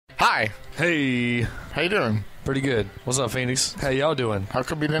Hi. Hey. How you doing? Pretty good. What's up, Phoenix? How y'all doing? How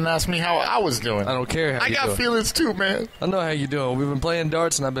come you didn't ask me how I was doing? I don't care how you doing. I got feelings too, man. I know how you doing. We've been playing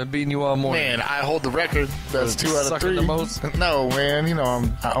darts, and I've been beating you all morning. Man, I hold the record. That's 2 out of 3. The most? No, man. You know,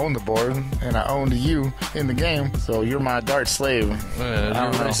 I own the board, and I own you in the game, so you're my dart slave. Man,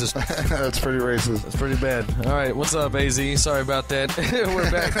 you're racist. That's pretty racist. That's pretty bad. All right, what's up, AZ? Sorry about that.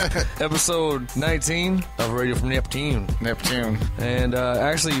 We're back. Episode 19 of Radio from Neptune. Neptune. And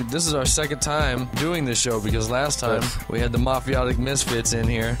actually, this is our second time doing this show because last time we had the Mafiotic Misfits in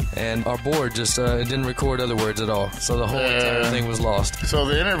here, and our board just it didn't record other words at all. So the whole entire thing was lost. So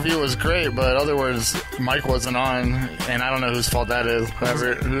the interview was great, but other words, Mike wasn't on, and I don't know whose fault that is.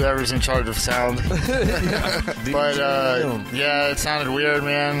 Whoever's in charge of sound. But yeah, it sounded weird,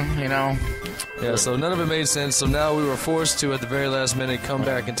 man. You know. Yeah, so none of it made sense. So now we were forced to, at the very last minute, come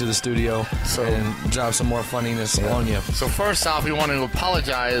back into the studio and drop some more funniness on you. So first off, we want to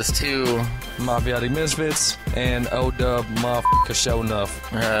apologize to Mafiotic Misfits and O-Dub motherfucker show enough.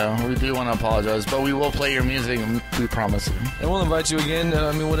 Yeah, we do want to apologize, but we will play your music, we promise you. And we'll invite you again.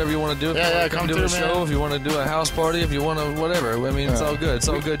 I mean, whatever you want to do. Come do through, a show. man. If you want to do a house party, if you want to, whatever. I mean, it's all good. It's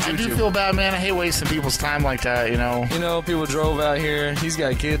all good. I do feel bad, man. I hate wasting people's time like that, you know. You know, people drove out here. He's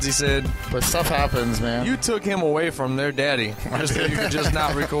got kids, he said. But stuff happens, man. You took him away from their daddy just so you could just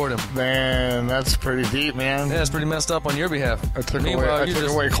not record him. Man, that's pretty deep, man. Yeah, it's pretty messed up on your behalf. I took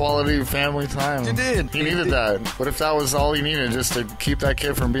away quality family time. You did. He needed that. What if that was all he needed, just to keep that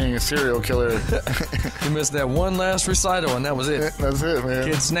kid from being a serial killer? You missed that one last recital, and that was it. That's it, man.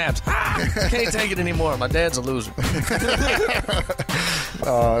 Kid snapped. Can't take it anymore. My dad's a loser.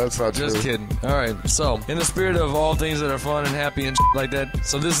 Oh, that's not true. Just kidding. All right. So, in the spirit of all things that are fun and happy and like that,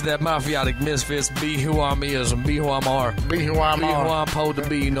 so this is that Mafiotic Misfits, Be Who I'm Is and Be Who I'm Are. Be Who I'm Be Who I'm supposed to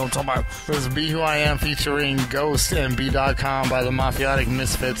be, you know what I'm talking about. This is Be Who I Am featuring Ghost and B.com by the Mafiotic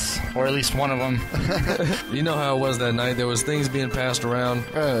Misfits, or at least one of them. You know how it was that night. There was things being passed around,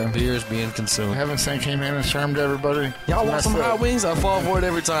 beers being consumed. Heaven Sent came in and charmed everybody. Y'all want some hot wings? I fall for it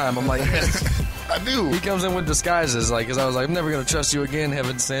every time. I'm like, yes. I do. He comes in with disguises, like, because I was like, I'm never going to trust you again,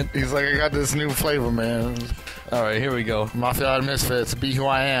 Heaven Sent. He's like, I got this new flavor, man. All right, here we go. Mafiotic Misfits, Be Who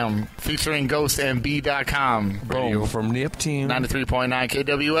I Am, featuring Ghost and B.com. Radio from Neptune. 93.9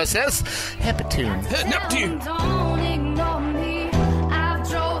 KWSS, Neptune. Neptune. Don't ignore me. I've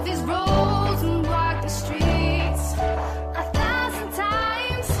drove these roads and walked the streets 1,000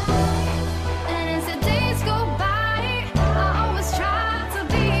 times. And as the days go by, I always try to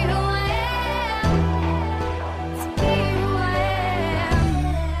be who I am. To be who I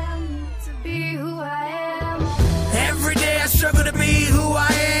am. To be who I am. Every day I struggle to be who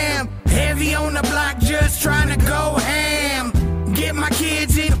I am. Heavy on the block, just trying to go ham. Get my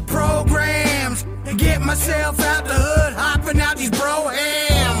kids into programs and get myself out the hood, hopping out these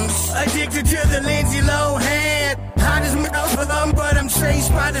bro-hams. Addicted to the Lindsay Lohan. I just melt for them, but I'm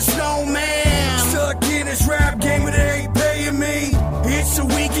chased by the snowman. Stuck in this rap game, but they ain't paying me. It's a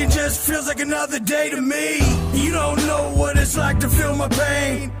weekend, just feels like another day to me. You don't know what it's like to feel my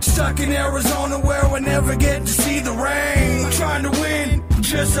pain. Stuck in Arizona where I never get to see the rain. Trying to win,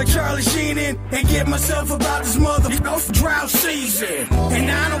 just like Charlie Sheenan, and get myself about this mother drought season.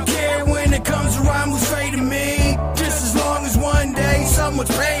 And I don't care when it comes around who's fading me, just as long as one day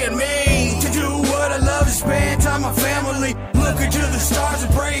someone's paying me to do what I love, to spend time with my family, look into the stars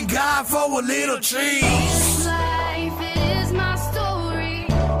and pray God for a little cheese. Life is my story.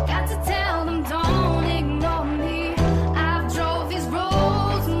 Got to tell them, don't ignore me. I've drove these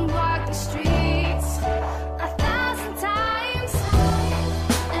roads and walked the streets 1,000 times.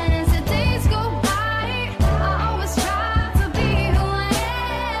 And as the days go by, I always try to be who I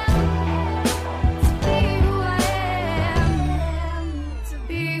am. To be who I am. To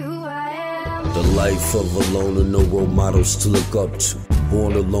be who I am. The life of a loner, no role models to look up to.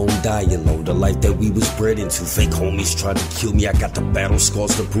 Born alone, die alone, the life that we was bred into. Fake homies tried to kill me, I got the battle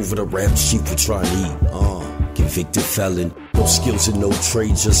scars to prove it. A rap sheep for trying to eat. Convicted felon, no skills and no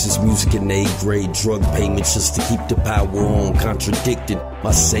trade, just his music and A-grade. Drug payments just to keep the power on, contradicted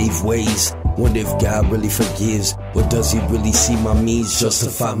my safe ways. Wonder if God really forgives, or does he really see my means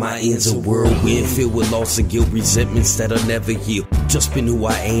justify my ends? A whirlwind filled with loss and guilt, resentments that'll never heal. Just been who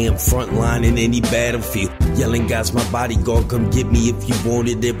I am, front line in any battlefield. Yelling, God's my bodyguard, come get me if you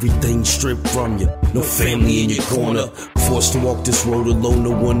wanted. Everything stripped from you, no family in your corner. Forced to walk this road alone,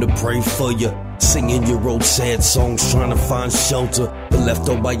 no one to pray for you. Singing your old sad songs, trying to find shelter, but left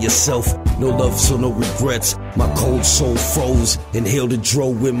all by yourself. No love, so no regrets. My cold soul froze, inhaled a dro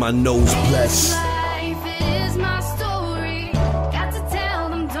with my nose blessed. Life is my story. Got to tell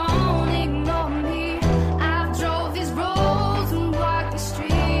them, don't ignore me. I've drove these roads and walked the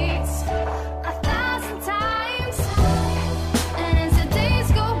streets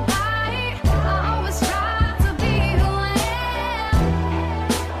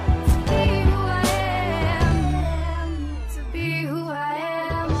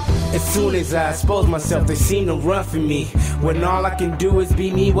As soon as I expose myself, they seem to run from me. When all I can do is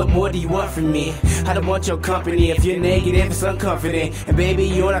be me, what more do you want from me? I don't want your company. If you're negative, it's unconfident. And baby,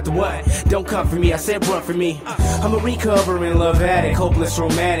 you don't have to what? Don't come for me, I said run for me. I'm a recovering love addict, hopeless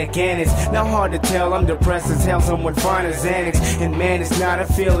romantic, and it's not hard to tell I'm depressed as hell, someone fine as Xanax. And man, it's not a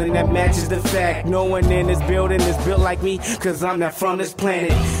feeling that matches the fact. No one in this building is built like me, cause I'm not from this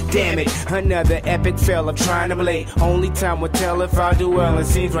planet. Damn it, another epic fail, I'm trying to relate. Only time will tell if I do well, it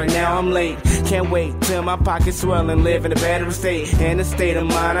seems right now I'm late. Can't wait till my pockets swell and live in a better state. And the state of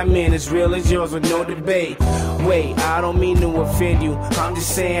mind I'm in is real as yours with no debate. Wait, I don't mean to offend you, I'm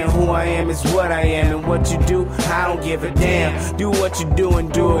just saying who I am is what I am. And what you do, I don't give a damn. Do what you do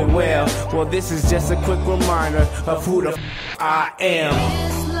and do it well. Well, this is just a quick reminder of who the I am.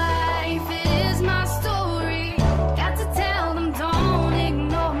 This life is my story. Got to tell them, don't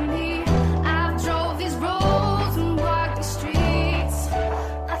ignore me. I've drove these roads and walked the streets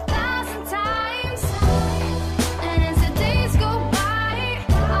 1,000 times. And as the days go by,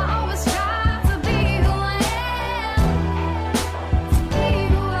 I always try to be who I am. To be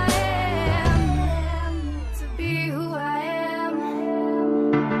who I am. To be who I am.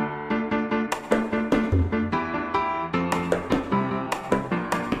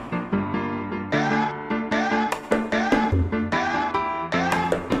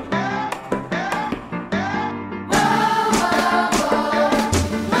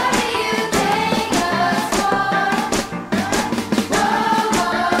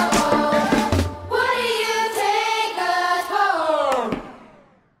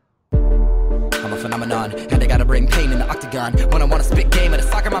 I'm a phenomenon, and I gotta bring pain in the octagon. When I wanna spit game at a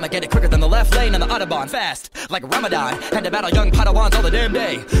soccer mom, I get it quicker than the left lane on the Autobahn. Fast, like Ramadan, and to battle young Padawans all the damn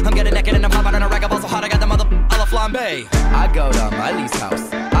day. I'm getting naked and I'm hopping on a rag of balls so hot I got the mother a la flambe. I go to Miley's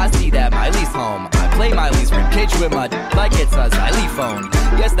house, I see that Miley's home. I play Miley's ribcage with my like it's a xylophone.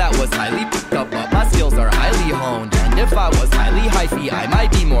 Yes, that was highly picked up, but my skills are highly honed. And if I was highly hyphy, I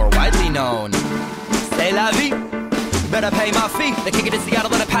might be more widely known. C'est la vie. Better pay my fee. They kick it in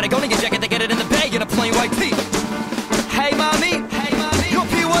Seattle in a Patagonia jacket. They get it in the Bay in a plain white tee. Hey mommy, you're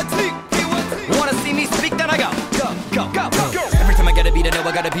P1T. Wanna see me speak? Then I go. Every time I get a beat, I know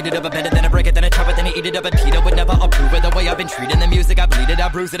I gotta beat it up. I bend it, then I break it, then I chop it, then I eat it up. And Peter would never approve of the way I've been treating the music. I bleed it, I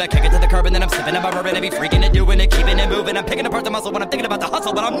bruise it, I kick it to the curb, and then I'm sipping on my bourbon. I be freaking and doing it, keeping it moving. I'm picking apart the muscle when I'm thinking about the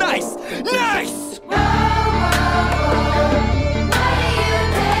hustle, but I'm nice.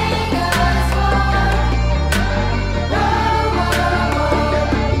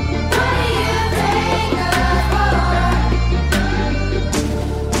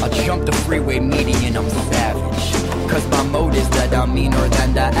 Jump the freeway median, I'm savage. Cause my mode is that I'm meaner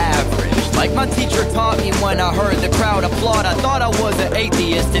than the average. Like my teacher taught me when I heard the crowd applaud. I thought I was an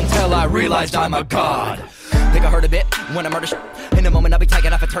atheist until I realized I'm a god. Think I heard a bit when I murder sh. In a moment I'll be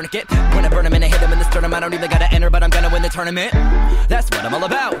taking off a tourniquet. When I burn him and I hit him in the sternum, I don't even gotta enter, but I'm gonna win the tournament. That's what I'm all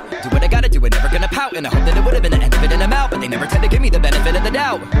about. Do what I gotta do and never gonna pout. And I hope that it would've been the end of it and I'm out, but they never tend to give me the benefit of the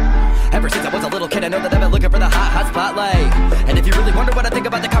doubt. Ever since I was a little kid, I know that I've been looking for the hot spotlight. And if you really wonder what I think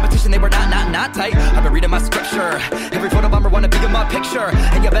about the competition, they were not tight. I've been reading my scripture. Every photo bomber wanna be in my picture.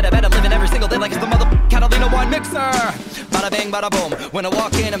 And you better bet I'm living every single day like it's the mother Catalina wine mixer. Bada bang, bada boom. When I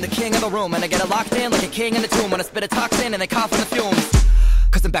walk in, I'm the king of the room. And I get it locked in like a king in the tomb. When I spit a toxin and they cough on the fumes.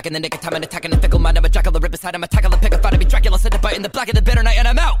 Cause I'm back in the nick of time and attacking the fickle mind. I'm a jackal, the rip aside, I'm a tackle, the pick. I thought I'd be Dracula, said the bite in the black of the bitter night, and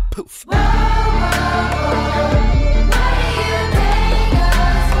I'm out. Poof.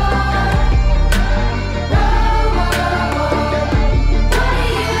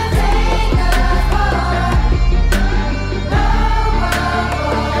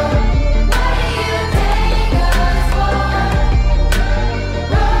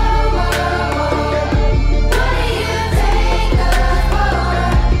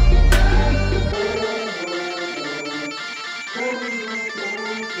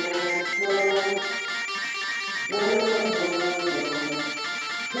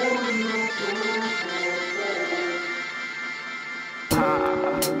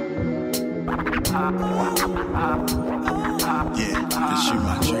 Yeah, this you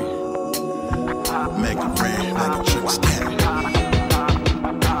my dream. Make it red like a trick scatter.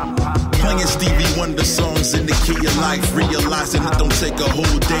 Playing Stevie Wonder songs in the key of life. Realizing it don't take a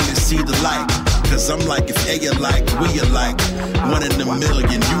whole day to see the light. Cause I'm like, if A alike, we alike. One in a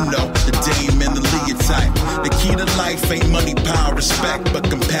million, you know, the Dame and the Leah type. The key to life ain't money, power, respect, but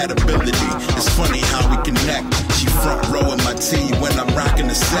compatibility. It's funny how we connect. She front row in my tea when I'm rocking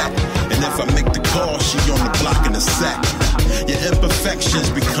the set. And if I make the call, she on the block in the set. Your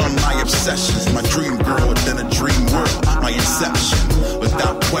imperfections become my obsessions. My dream girl within a dream world, my inception.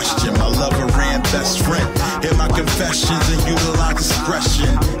 Without question, my lover ran best friend. Hear my confessions and utilize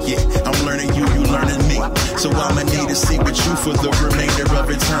discretion. Yeah, So I'ma need to see with you for the remainder of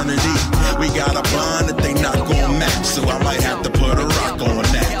eternity. We got a bond that they not gon' match, so I might have to put a rock on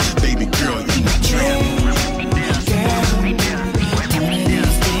that. Baby girl, you my dream.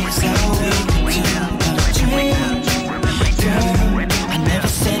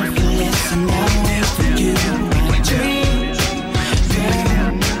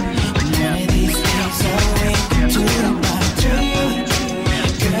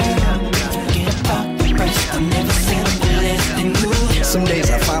 Some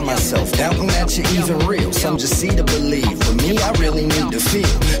days I find myself doubting that you're even real. Some just see to believe, but me, I really need to feel.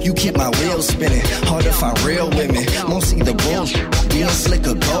 You keep my wheels spinning, hard to find real women. Most see the bullshit, being slick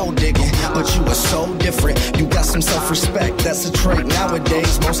or gold digging. But you are so different, you got some self-respect. That's a trait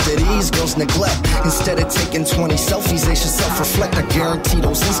nowadays, most of these girls neglect. Instead of taking 20 selfies, they should self-reflect. I guarantee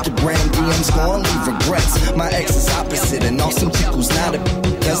those Instagram DMs gon' leave regrets. My ex is opposite, and awesome who's not a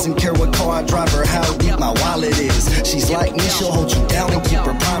doesn't care what car I drive or how deep my wallet is. She's like me, she'll hold you down and keep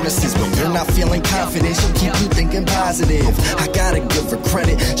her promises. When you're not feeling confident, she'll keep you thinking positive. I gotta give her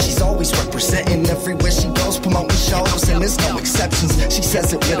credit, she's always representing. Everywhere she goes, promoting shows, and there's no exceptions. She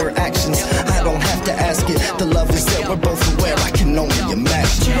says it with her actions, I don't have to ask it. The love is there, we're both aware, I can only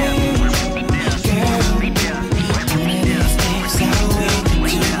imagine.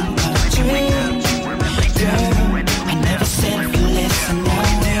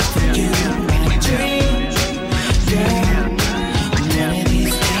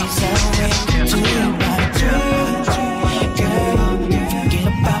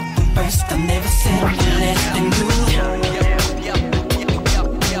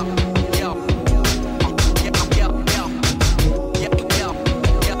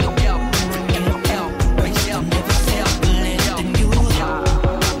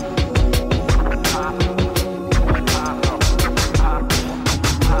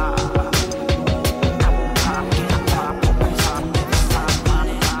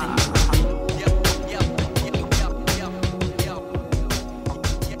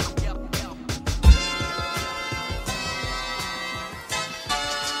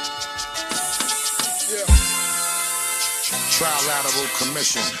 Trilateral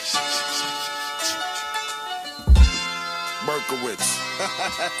Commission. Berkowitz.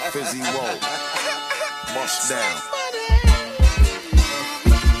 Fizzy Woe. Bust down.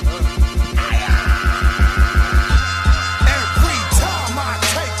 Every time I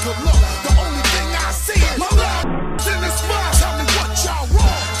take a look, the only thing I see is my love in the spot. Tell me what y'all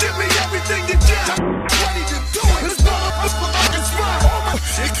want. Give me everything you got. Ready to do it. It's not a fucking spot. All my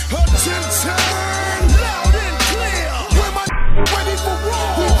attention. Loud and clear. Where my ready for war.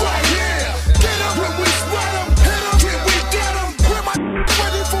 We right here. Get up when we spread them. Hit them. Can we get them? Where my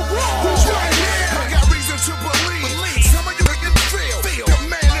ready for war. We right here. I got reason to believe. Some of you can feel. The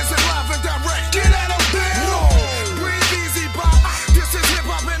man is alive and direct. Get at him, Bill. No. Breathe easy, Bob. This is hip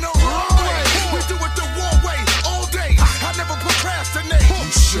hop in the wrong way. We do it the war way all day. I never procrastinate.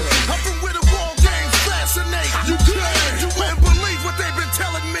 I'm from where the war games fascinate. You could. You wouldn't believe what they've been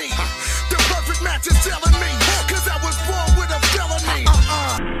telling me. The perfect match is telling me. Cause I was born with a felony.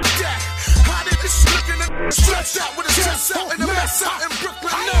 Yeah. How did this looking at stretched out with a chest out and a mess out in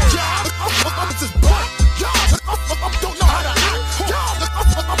Brooklyn? I'm just butt. Don't know how to act.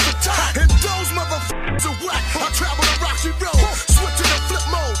 I'm the top. And those motherfuckers are whack. I travel the rocky road. Switch to the flip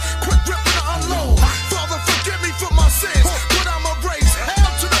mode. Quick grip and unload. Father, forgive me for my sins. But I'ma raise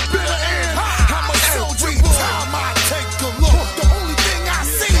hell to the bitter end. I'm a soldier. Every time I take a look, the only thing I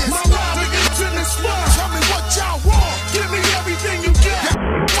see is my love niggas in the spot. Tell me what y'all want. Give me everything you got.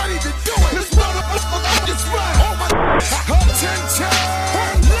 Ready to do it. This motherfucker, this spot. All my attention.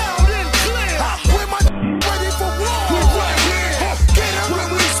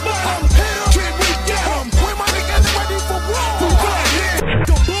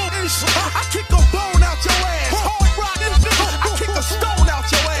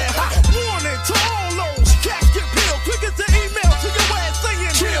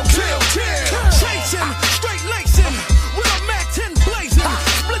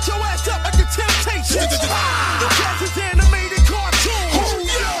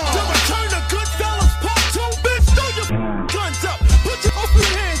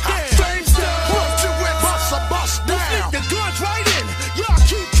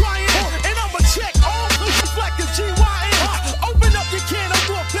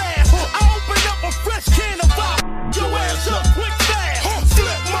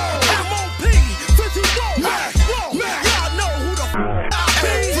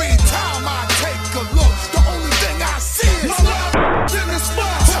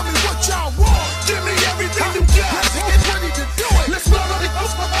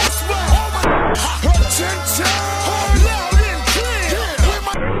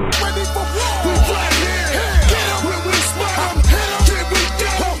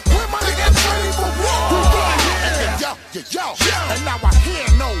 hear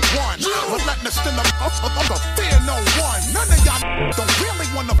no one. Relentless in the fear no one. None of y'all don't really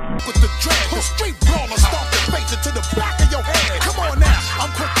wanna with the dread. The street brawler stomp your face into the back of your head. Come on now,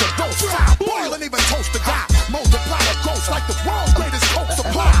 I'm quick to roast, fry, boil, and even toast the guy. Multiply the ghost like the world's greatest coke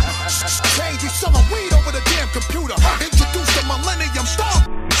supply. Change, you selling weed over the damn computer. Introduce the millennium star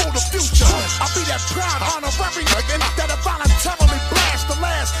for the future. I'll be that proud honorary nigga that'll voluntarily blast the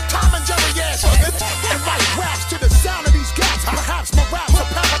last Tom and Jerry ass and write raps to the sound of these gaps. Perhaps my raps will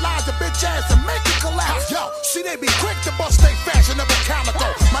paralyze the bitch ass and make it collapse. Yo, see they be quick to bust they fashion of a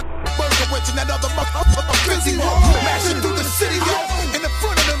calico. My Berkowitz and that other motherfucker busy roll, mashing through the city, yo, in the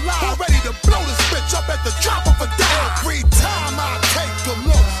front of the line, ready to blow this bitch up at the drop of a dime. Every time I take a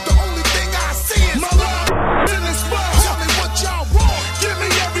look, the only thing I see is my love in this world. Tell me what y'all want, give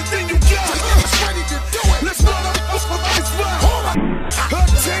me everything you got. It's ready to do it. Let's run up this world. Her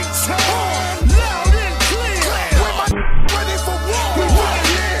takes time, loud and clear. With my ready for war. We right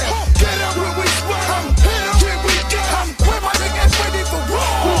here. Get up when we swear. Here we go. With my niggas ready for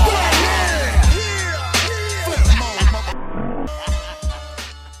war. We right here. Flip mode, mother.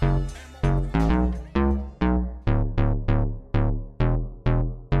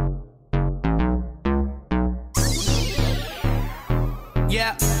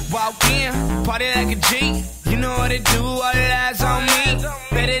 Yeah, walk in, party like a G. You know what it do, all eyes on me.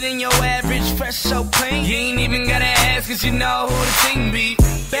 Better than your average, fresh so clean. You ain't even gotta ask, cause you know who the team be.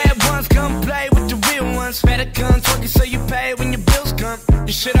 Bad ones come play with the real ones. Better come twerking so you pay when your bills come.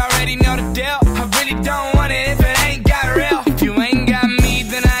 You should already know the deal. I really don't want it if it ain't got real. If you ain't got me,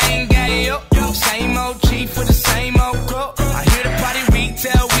 then I ain't got you. Same old chief for the same old crook. I hear the party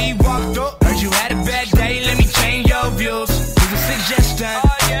retail, we walk through. Heard you had a bad day, let me change your views. Here's a suggestion.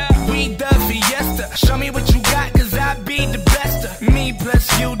 We the fiesta. Show me what you got, cause I be the best of me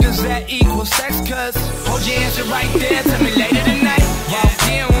plus you, does that equal sex? Cause hold your answer right there, tell me later tonight. Walk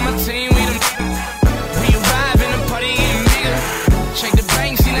in with my team, we arrive in the party getting bigger. Shake the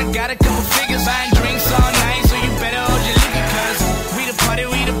bank, seen I got a couple figures. Buying drinks all night, so you better hold your liquor. Cause we the party,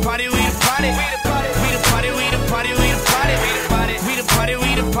 we the party, we the party. We the party, we the party, we the party, we the party. We the party,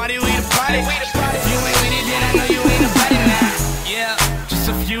 we the party, we the party, we the party. If you ain't with it, then I know you ain't a party now. Yeah, just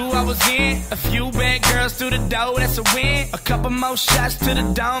a few hours in, a few bad girls through the door, that's a win. A couple more shots to the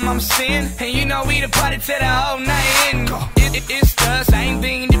dome, I'm seeing. And you know we the party till the whole night end. It's the same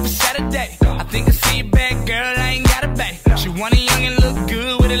thing for Saturday. I think I see a bad girl, I ain't got a bae. She want a young and look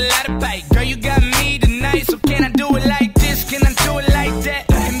good with a lot of pay. Girl, you got me tonight, so can I do it like this? Can I do it like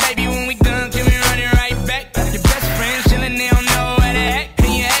that? And baby, when we done, can we run it right back? Your best friends chillin', they don't know how to act.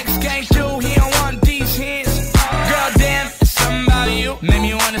 And your ex came through, he don't want these hands. Girl, damn, it's something about you. Made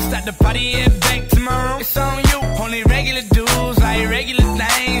me wanna start the party and back to my room. It's on you. Only regular dudes like regular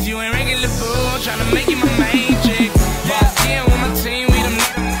things. You ain't regular fool, tryna make you my main chick. Walk in with my team, we them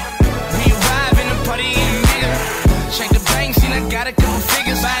we arrive in the party getting bigger. Shake the bank, seen I got a couple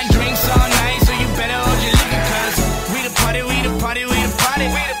figures. Buying drinks all night, so you better hold your liquor. Cause we the party, we the party, we the party.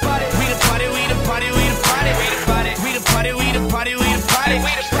 We the party, we the party, we the party, we the party. We the party, we the party, we the party, we the party. We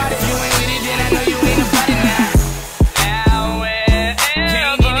the party. If you ain't with it, then I know you ain't a party now.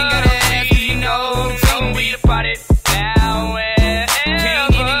 Now can't even gotta ask, cause you know the team we the party. Now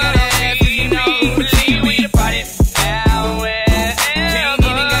can't even gotta ask, cause you know the team we the party. Now can't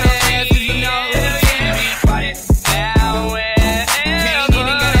even gotta ask, cause you know the team we the party. Now can't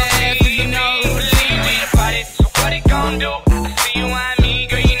even gotta ask, cause you know the team we the party. So what it gon' do? I see you on me,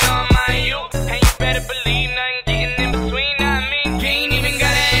 girl, you know I'm on you. And you better believe nothing getting in between, not me. You ain't even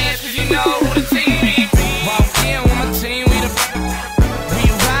gotta ask, cause you know who the team be. Walk in with my team, we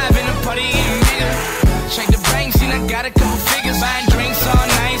arrive in the party getting bigger. Shake the bank, seen I got a couple figures. Buying drinks all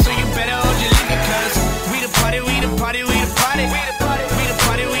night, so you better hold your liquor. Cause we the party, we the party, we the party. We the party, we the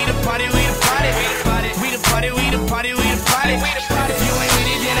party, we the party, we the party. We the party, we the party, we the party, we the party. If you ain't with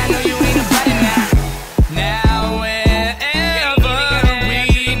it, then I know you ain't a party now. Now wherever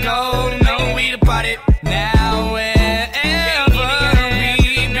we go, know we the party. Now wherever we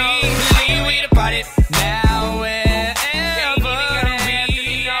be, believe we the party. Now wherever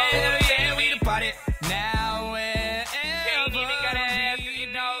we go, yeah, we the party. Now wherever we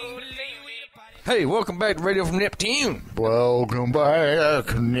know, believe we the party. Hey, welcome back to Radio from Neptune. Welcome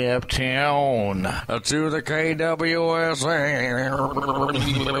back, Neptune. To the KWSS.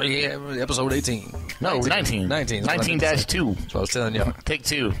 Episode 18. No, 19. 19. 19-2. That's what I was telling you. Take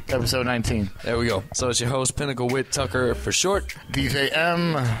 2, episode 19. There we go. So it's your host, Pinnacle Wit Tucker for short. DJ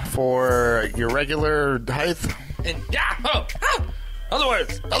M for your regular height. And yeah, other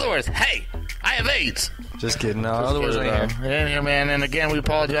words, hey, I have AIDS. Just kidding. No, otherwise I ain't here. It ain't here, man. And again, we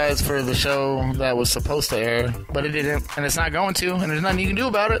apologize for the show that was supposed to air, but it didn't, and it's not going to, and there's nothing you can do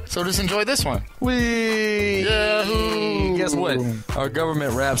about it. So just enjoy this one. Yahoo! Guess what? Our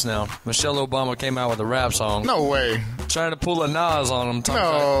government raps now. Michelle Obama came out with a rap song. No way. Trying to pull a Nas on them.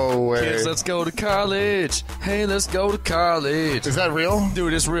 No way. Kids, let's go to college. Hey, let's go to college. Is that real?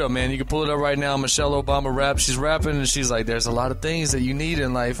 Dude, it's real, man. You can pull it up right now. Michelle Obama rap. She's rapping, and she's like, there's a lot of things that you need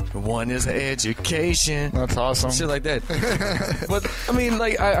in life. One is education. That's awesome. Shit like that. But, I mean,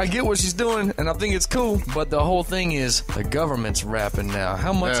 like, I get what she's doing, and I think it's cool, but the whole thing is the government's rapping now.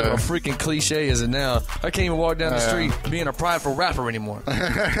 How much of a freaking cliche is it now? I can't even walk down the street being a prideful rapper anymore.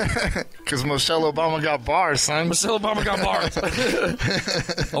 Because Michelle Obama got bars, son. Michelle Obama got bars.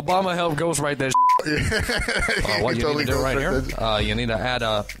 Obama helped ghostwrite that what you totally need to do right here? You need to add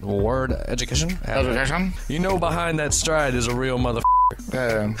a word education. Education? You know behind that stride is a real motherfucker.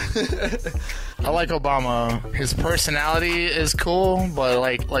 Yeah. I like Obama. His personality is cool, but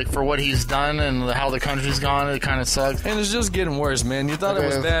like for what he's done and how the country's gone, it kind of sucks. And it's just getting worse, man. You thought it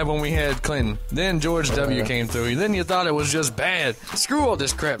was bad when we had Clinton. Then George W. came through. Then you thought it was just bad. Screw all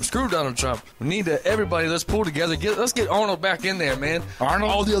this crap. Screw Donald Trump. We need to, everybody, let's pull together. Let's get Arnold back in there, man.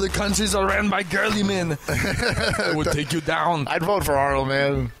 Arnold? All the other countries are ran by girly men. I would take you down. I'd vote for Arnold,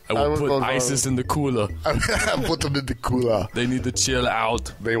 man. I would put ISIS in the cooler. Put them in the cooler. They need to chill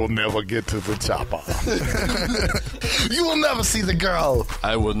out. They will never get to the chopper. You will never see the girl.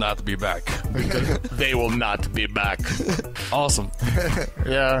 I will not be back. They will not be back. Awesome.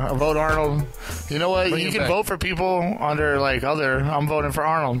 Yeah, I vote Arnold. You know what? You can vote for people under like other. I'm voting for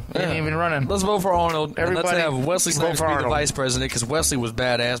Arnold. He ain't even running. Let's vote for Arnold. Everybody, and let's have Wesley Snipes be the vice president because Wesley was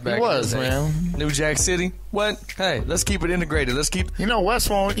badass back in the day. Man. New Jack City. What? Hey, let's keep it integrated. Let's keep. You know, Wes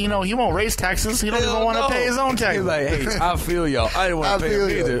won't. You know, he won't raise taxes. He don't even want to pay his own taxes. He's like, hey, I feel y'all. I didn't want to pay them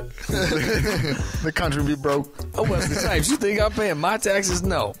either. The country be broke. Oh, Wesley Snipes, you think I'm paying my taxes?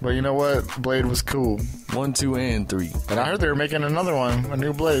 No. But you know what? Blade was cool. 1, 2, and 3. And I heard they were making another one, a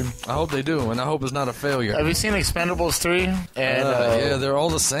new Blade. I hope they do, and I hope it's not a failure. Have you seen Expendables 3? And yeah, they're all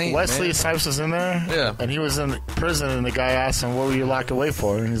the same. Wesley Snipes was in there. Yeah. And he was in prison, and the guy asked him, "What were you locked away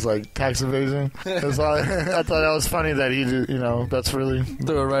for?" And he's like, "Tax evasion." I thought that was funny that he did. You know, that's really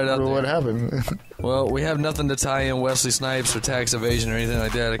threw it right out there. What happened? Well, we have nothing to tie in Wesley Snipes or tax evasion or anything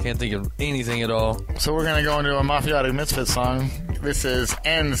like that. I can't think of anything at all. So we're gonna go into a Mafiotic Misfits song. This is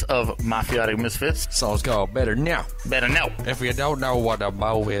Ends of Mafiotic Misfits. Song's called Better Now. Better Now. If you don't know what a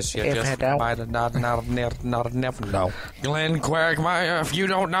bow is, you just might not never know. Glenn Quagmire, if you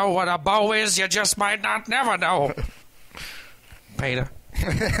don't know what a bow is, you just might not never know. Peter.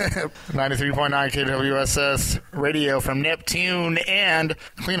 93.9 KWSS radio from Neptune and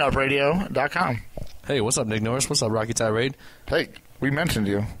cleanupradio.com. Hey, what's up, Nick Norris? What's up, Rocky Tirade? Hey, we mentioned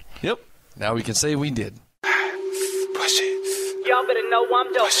you. Yep. Now we can say we did. Push it. Y'all better know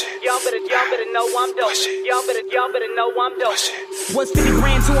I'm dope. Y'all better know I'm dope. Y'all better know I'm dope. What's 50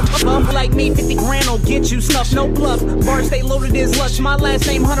 grand to a bum like me? 50 grand will get you stuff, no bluff. Bars stay loaded as lush. My last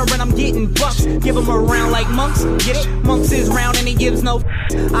name Hunter and I'm getting bucks. Give them a round like monks. Get it? Monks is round and he gives no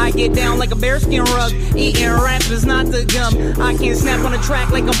I get down like a bearskin rug. Eating rap is not the gum. I can snap on a track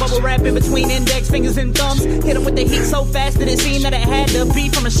like a bubble wrap in between index fingers and thumbs. Hit him with the heat so fast that it seemed that it had to be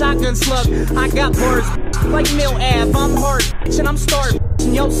from a shotgun slug. I got bars like Mill Ave. I'm hard and I'm starved.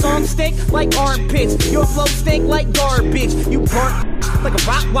 Your song stink like armpits. Your flow stink like garbage. You burnt like a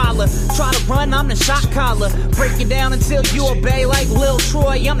Rottweiler. Try to run, I'm the shot caller. Break it down until you obey like Lil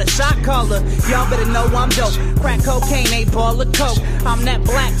Troy. I'm the shot caller. Y'all better know I'm dope. Crack cocaine, 8 ball of coke. I'm that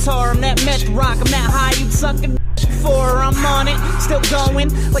black tar, I'm that meth rock. I'm that high you suckin' for. I'm on it, still going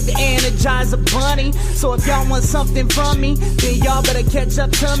like the Energizer Bunny. So if y'all want something from me, then y'all better catch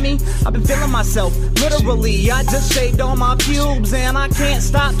up to me. I've been feeling myself, literally. I just shaved all my pubes and I can't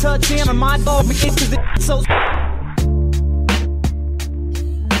stop touching on my dog because it's so.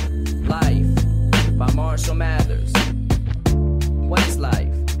 Life by Marshall Mathers. What is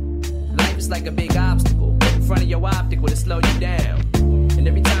life? Life is like a big obstacle in front of your optical to slow you down. And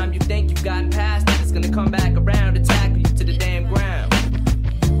every time you think you've gotten past it, it's gonna come back around and tackle you to the damn ground.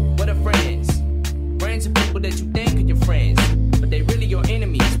 What are friends? Friends are people that you think are your friends, but they really your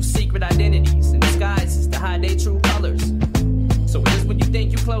enemies with secret identities and disguises to hide their true colors. So just when you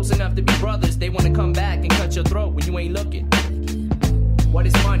think you're close enough to be brothers, they wanna come back and cut your throat when you ain't looking. What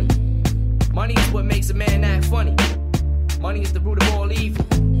is money? Money is what makes a man act funny. Money is the root of all evil.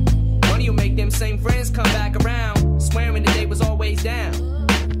 Money will make them same friends come back around, swearing that they was always down.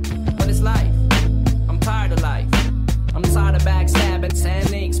 But it's life. I'm tired of life. I'm tired of backstabbing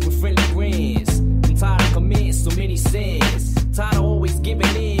sandlinks with friendly grins. I'm tired of committing so many sins. Tired of always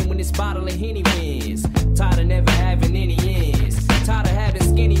giving in when this bottle of Henny wins.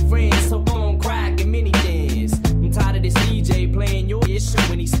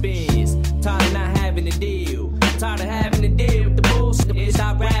 Britney Spears. Tired of not having a deal. Tired of having to deal with the bullshit. It's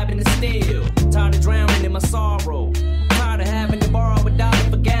not grabbing the steel. Tired of drowning in my sorrow. Tired of having to borrow $1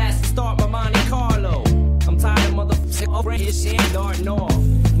 for gas to start my Monte Carlo. I'm tired of motherfucking shit starting off.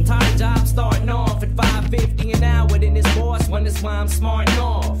 I'm tired of jobs starting off at $5.50 an hour. Then this boss wonders why I'm smarting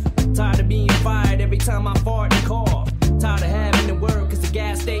off. Tired of being fired every time I fart and cough. Tired of having to work as a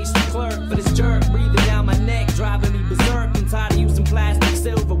gas station clerk for this jerk breathing down my neck, driving me berserk. I'm tired of using plastic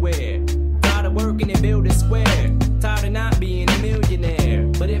silverware. Tired of working in Building Square. Tired of not being a millionaire.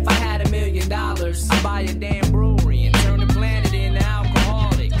 But if I had $1 million, I'd buy a damn brewery and turn the planet into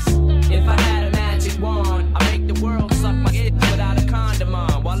alcoholics. If I had a magic wand, I'd make the world suck my dick without a condom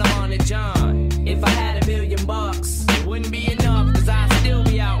on while I'm on the John. If I had $1 million, it wouldn't be enough, cause I'd still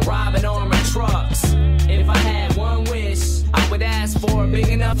be out robbing armored trucks. If I had one wish, I would ask for a big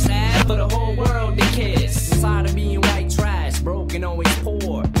enough ass for the whole world to kiss. I'm tired of being white trash, broke and always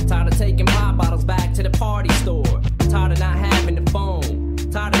poor. Tired of taking pop bottles back to the party store. Tired of not having a phone.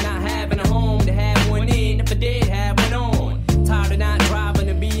 Tired of not having a home to have one in if I did have one on. Tired of not driving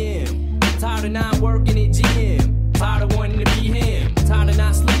a BM. Tired of not working at GM. Tired of wanting to be him. Tired of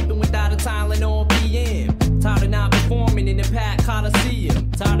not sleeping without a Tylenol PM. Tired of not performing in the Pat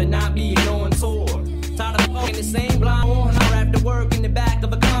Coliseum. Tired of not being on tour. Tired of fucking the same blonde woman after work in the back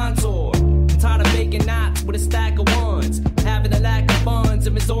of a contour. I'm tired of making knots with a stack of ones. Having a lack of funds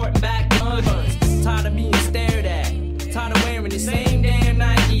and resorting back to guns. Tired of being stared at. Tired of wearing the same damn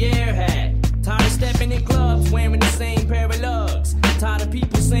Nike Air hat. Tired of stepping in clubs wearing the same pair of lugs. Tired of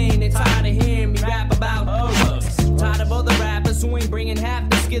people saying they're tired of hearing me rap about hugs. Tired of other rappers who ain't bringing half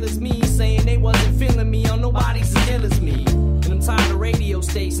the skill as me, saying they wasn't feeling me on nobody's as ill as me. And I'm tired of radio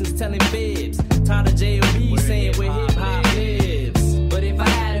stations telling fibs. Tired of J.O.B. saying where hip-hop lives. But if I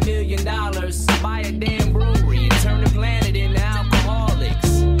had $1 million, I'd buy a damn brewery and turn the planet into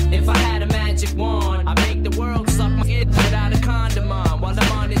alcoholics. If I had a magic wand, I'd make the world suck my dick without a condom on while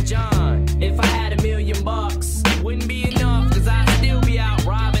I'm on the John. If I had $1 million, it wouldn't be enough, cause I'd still be out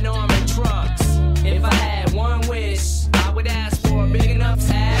robbing armored trucks. If I had one wish, I would ask for a big enough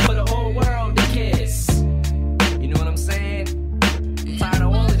tab for the whole world to kiss. You know what I'm saying? I'm tired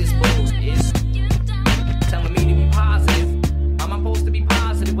of all of this bullshit. Telling me to be positive. How am I supposed to be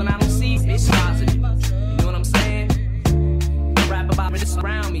positive when I don't see it's positive? You know what I'm saying? I rap about this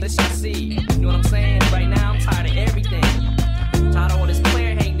around me, this I see. You know what I'm saying? Right now I'm tired of everything. Tired of all this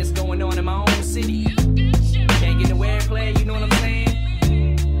player hate that's going on in my own city. Can't get no airplay, you know what I'm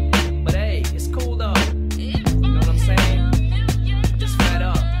saying? But hey, it's cool though. You know what I'm saying? Just fed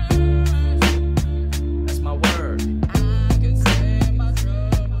up. That's my word.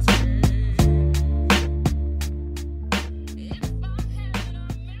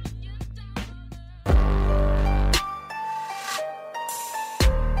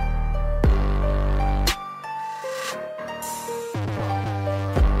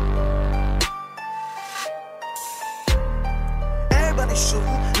 Everybody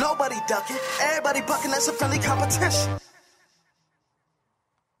shooting, nobody ducking, everybody bucking, that's a friendly competition.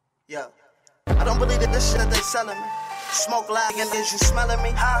 Yeah, I don't believe that this shit that they selling me. Smoke loud and is you smelling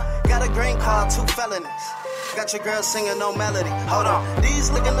me? Huh? Got a green card, 2 felonies. Got your girl singing no melody. Hold on,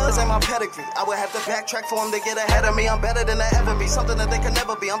 these looking nuts ain't my pedigree. I would have to backtrack for them to get ahead of me. I'm better than they ever be, something that they can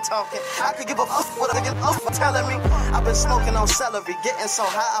never be. I'm talking, I could give a fuck what they can telling me. I've been smoking on celery, getting so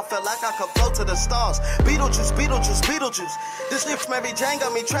high I felt like I could float to the stars. Beetlejuice, Beetlejuice, Beetlejuice. This lift Mary Jane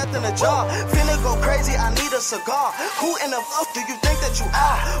got me trapped in a jar. Finna go crazy, I need a cigar. Who in the fuck do you think that you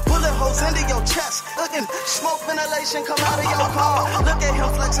are? Bullet holes into your chest, looking smoke ventilation come out of your car. Look at him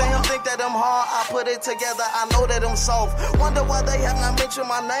flexing, him think that I'm hard. I put it together, I know that I'm soft. Wonder why they have not mentioned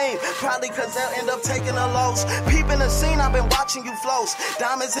my name. Probably cause they'll end up taking a loss. Peeping the scene, I've been watching you floss.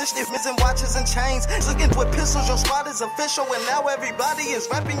 Diamonds and stiffness and watches and chains. Looking with pistols, your spot is official. And now everybody is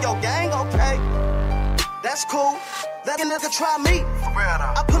repping your gang, okay? That's cool. Let a nigga try me.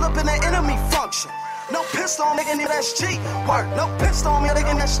 I pull up in the enemy function. No pistol on nigga, that's cheap. Work. No pistol on me,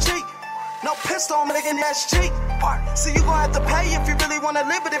 nigga, that's cheap. No pistol on me, nigga, that's cheap. See, you gon' have to pay if you really wanna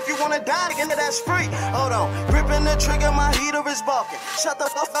live, but if you wanna die, nigga, that's free. Hold on, gripping the trigger, my heater is barking. Shut the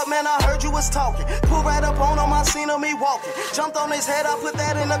fuck up, man, I heard you was talking. Pull right up on my scene of me walking. Jumped on his head, I put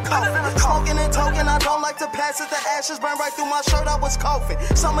that in the coffin. Smoking and token, I don't like to pass it. The ashes burn right through my shirt, I was coughing.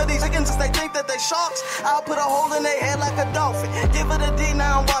 Some of these niggas, they think that they sharks. I'll put a hole in their head like a dolphin. Give it a D,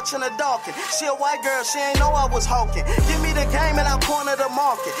 now I'm watching a dolphin. She a white girl, she ain't know I was hulking. Give me the game and I'll corner the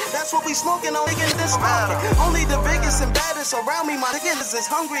market. That's what we smoking on, nigga, this market. Only the biggest and baddest around me, my niggas is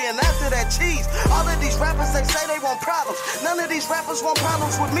hungry and after that cheese. All of these rappers, they say they want problems. None of these rappers want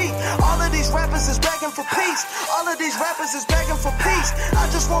problems with me. All of these rappers is begging for peace. All of these rappers is begging for peace. I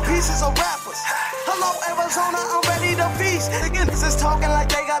just pieces of rappers. Hello, Arizona, I'm ready to feast. Niggas is talking like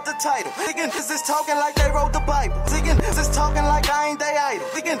they got the title. Niggas is talking like they wrote the Bible. Niggas is talking like I ain't they idol.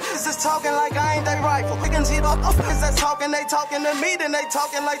 Niggas is talking like I ain't they rival. Niggas that's talking, they talking to me, then they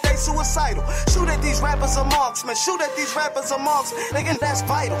talking like they suicidal. Shoot at these rappers are marksmen. Shoot at these rappers are marksmen. Nigga, that's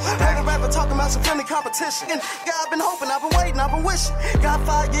vital. Heard a rapper talking about some friendly competition. God, I've been hoping, I've been waiting, I've been wishing. Got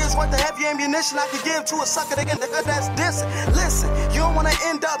 5 years worth of heavy ammunition I could give to a sucker. Nigga, that's dissing. Listen, you don't wanna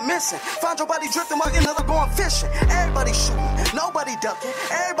end up missing. Find your body drifting while another going fishing. Everybody shooting, nobody ducking.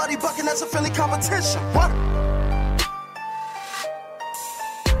 Everybody bucking, that's a friendly competition. What?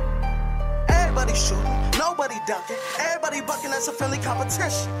 Everybody shooting, nobody ducking. Everybody bucking, that's a friendly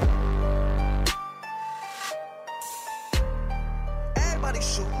competition. Everybody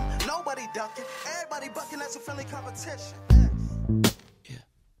shooting, nobody ducking. Everybody bucking, that's a friendly competition.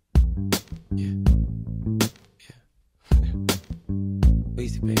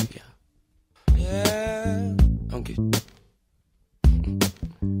 Easy, baby, yeah. Don't get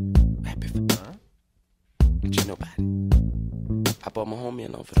happy for get you nobody. I bought my homie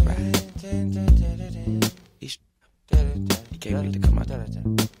along for the ride. He can't wait to come out.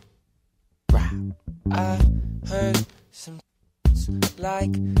 Ride. I heard some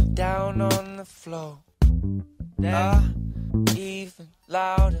like down on the floor. Even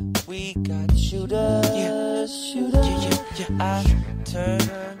louder, we got shooters, shooters. I turned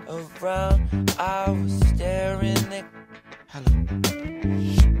around, I was staring at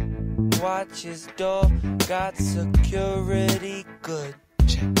watch his door, got security good.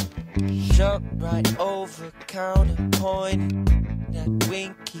 Jump right over counter, pointing that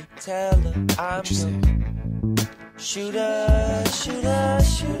winky, tell her I'm your shooter, shooter,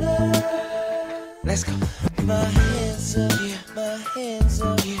 shooter. Let's go. My hands up, my hands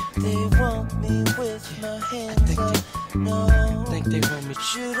up. They want me with my hands up. No, think they want me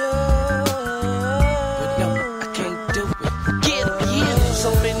shooter. But no, I can't do it. Yeah. So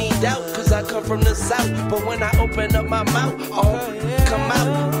many doubt, cause I come from the south. But when I open up my mouth, all come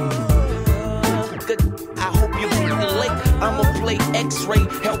out. Good, I hope you relate. I'ma play X-ray,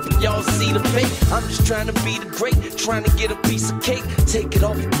 helping y'all see the fake. I'm just trying to be the great, trying to get a piece of cake. Take it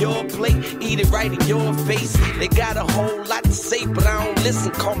off your plate, eat it right in your face. They got a whole lot to say, but I don't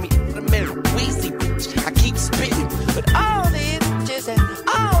listen. Call me the man, Weezy, bitch. I keep spitting, but all this just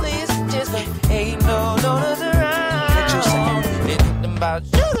ain't no notice around. What you say? It's about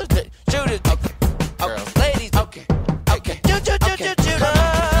shooters, shooters. Okay, girls, ladies. Okay.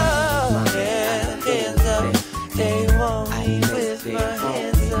 They want me with my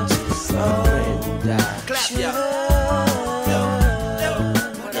hands up. Clap, y'all.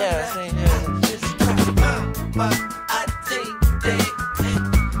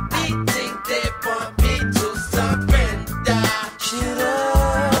 I think they want me to surrender.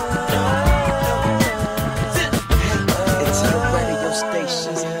 Into the radio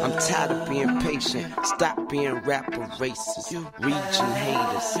stations, I'm tired of being patient. Stop being rapper racist. Region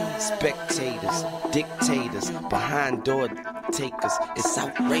haters, spectators, dictators, behind door takers. It's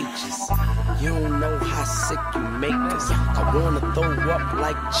outrageous. You don't know how sick you make us. I wanna throw up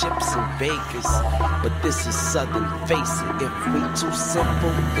like chips in Vegas, but this is Southern facing. If we too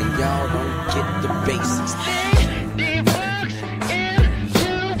simple, then y'all don't get the basics.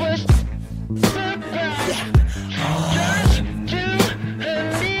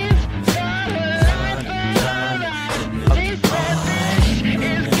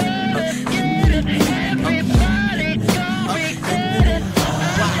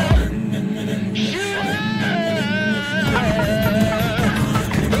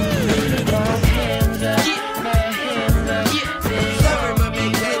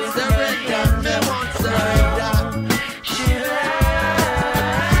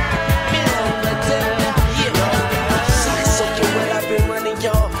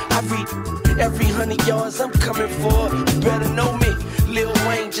 Every 100 yards I'm coming for. You better know me. Lil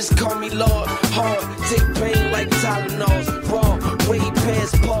Wayne, just call me Lord. Hard, take pain like Tylenols. Raw, way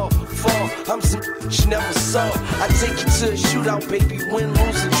past Paul. Fall, I'm some you never saw. I take you to a shootout, baby. Win,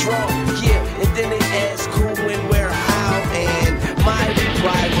 lose, and draw. Yeah, and then they ask who, when, where, how. And my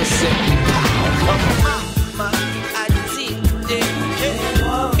reply was simply pow. My idea, they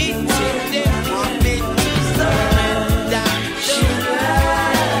want me to, they want me to surrender.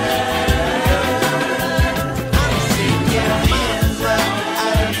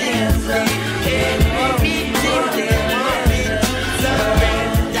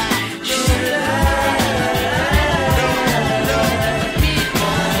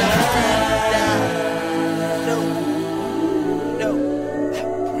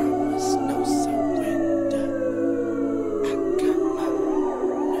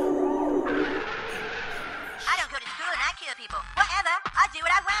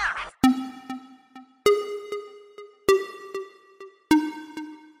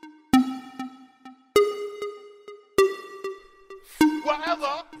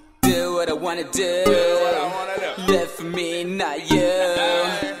 Do what I wanna do. Live for me, not you.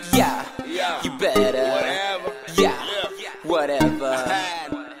 Yeah, you better. Yeah, whatever.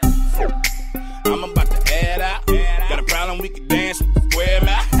 I'm about to add out. Got a problem, we can dance. Where am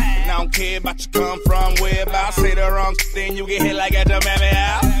I? And I don't care about you come from where about. Say the wrong thing, you get hit like at the mammy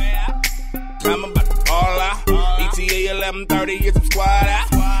out. I'm about to fall out. ETA 11:30, get some squad out.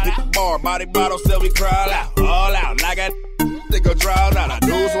 Hit the bar, body bottle, so we crawl out. All out, like I think I'll draw out. I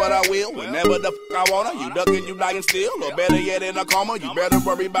do's what I will, whenever the I wanna. You ducking, you lying still, or better yet in a coma. You better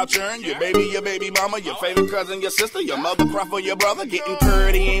worry about churn, your baby mama, your favorite cousin, your sister, your mother cry for your brother. Getting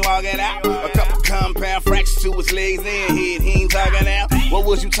curd, he ain't walking out. A couple compound fractures to his legs and head, he ain't talking out. What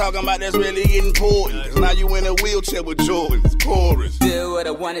was you talking about that's really important? Cause now you in a wheelchair with Jordan's chorus. Do what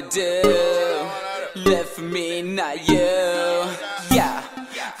I wanna do. Live for me, not you. Yeah,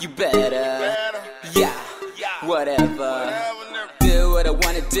 you better. Yeah, whatever. Do what I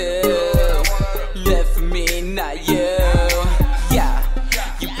wanna do. Live for me, not you. Yeah,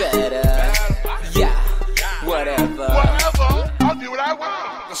 you better. Yeah, whatever. I'll do what I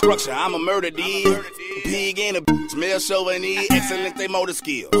want. Structure, I'm a murder deed. Pig and a bitch, male chauvinist. Excellent, they motor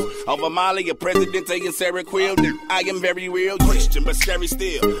skills. Over Molly, a president taking Sarah Quill. I am very real, Christian, but scary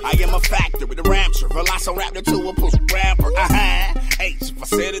still. I am a factor with a rapture. Velociraptor to a push rapper. H, if I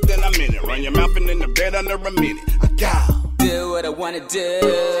said it, then I meant it. Run your mouth and in the bed under a minute. I got. Do what I wanna do.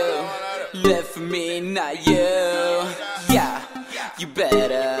 Live for me, not you. Yeah, you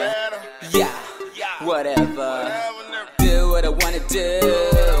better. Yeah, whatever. Do what I wanna do.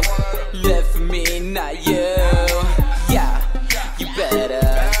 Live for me, not you. Yeah, you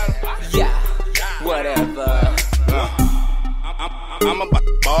better. Yeah, whatever. I'm about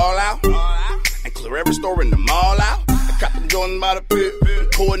to ball out and clear every store in the mall out. I got them joined by the pit.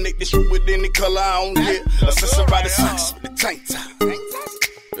 Coordinate this shit with any color I don't get. Accessorize the socks with the tank top.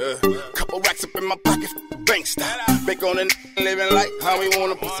 Couple racks up in my pocket, bank style. Bake on and living like how we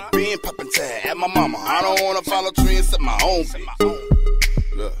wanna put some bean poppin' tag at my mama. I don't wanna follow trends, set my own feet.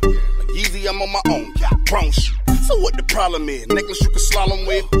 Look, like Yeezy, I'm on my own. Promise you. So what the problem is? Necklace you can slalom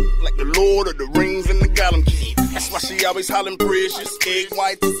with, like the Lord of the Rings and the Gollum Kid. That's why she always hollering precious. Egg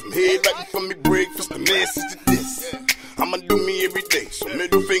whites and some head right for me breakfast. The message is this. I'ma do me every day. So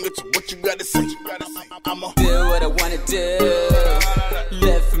middle finger to what you gotta say. I'ma do what I wanna do.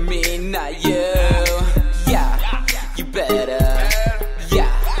 Live for me, not you. Yeah, you better.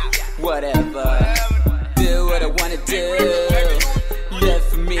 Yeah, whatever. Do what I wanna do. Live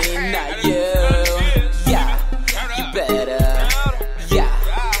for me, not you. Yeah, you better. Yeah,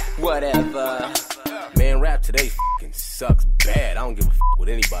 whatever. Man, rap today fucking sucks bad. I don't give a what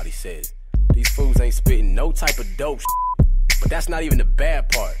anybody says. These fools ain't spitting no type of dope shit. But that's not even the bad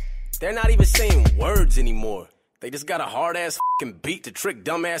part. They're not even saying words anymore. They just got a hard-ass fucking beat to trick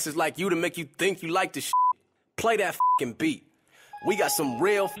dumbasses like you to make you think you like the shit. Play that fucking beat. We got some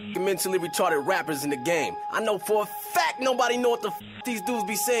real fucking mentally retarded rappers in the game. I know for a fact nobody know what the these dudes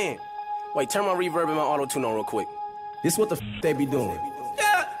be saying. Wait, turn my reverb and my auto-tune on real quick. This what the they be doing.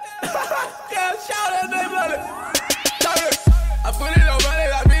 Yeah, yeah, shout out that money. I put it on money,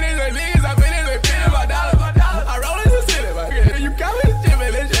 I put it on niggas, I put it on $50 my dollar. I roll in the city, man. You got me shit,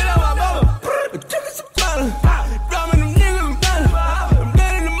 man. That shit on my mama. Chicken some dollar. Dropping them niggas, I'm done. I'm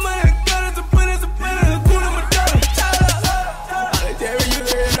getting the money, got it to put it, put it on my dollar. I tell you, you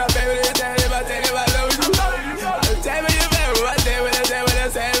ain't my baby, they tell me, I tell you, I love you. I tell me, you baby, I tell me, I tell me, I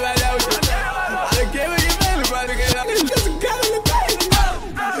tell me, I love you. I give me your baby, brother, get up. It's just a cat in the bag.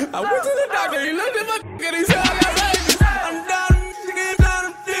 I went to the doctor, he looked at my and he said, I got rabies. I'm down.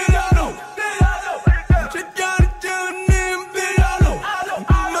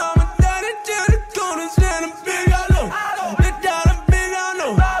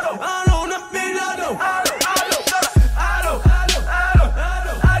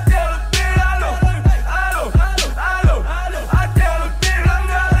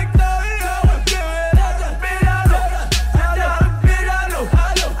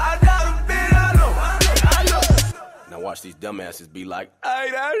 These dumbasses be like,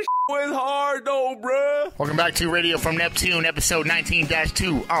 hey, that shit was hard though, bruh. Welcome back to Radio from Neptune, episode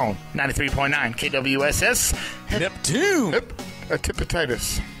 19-2 on 93.9 KWSS. Neptune.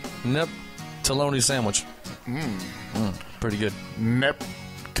 Hepatitis. Taloni sandwich. Pretty good.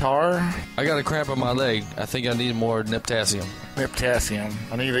 Neptar. I got a cramp on my leg. I think I need more Neptasium.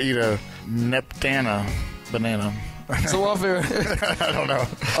 I need to eat a Neptana banana. So off air, I don't know.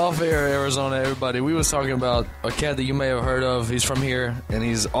 Off air, Arizona, everybody. We was talking about a cat that you may have heard of. He's from here, and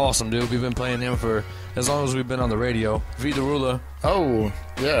he's awesome, dude. We've been playing him for as long as we've been on the radio. V the Ruler. Oh,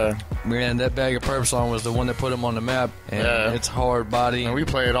 yeah. Man, that Bag of Perp song was the one that put him on the map. And it's hard body. And we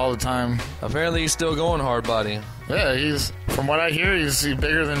play it all the time. Apparently, he's still going hard body. Yeah, he's, from what I hear, he's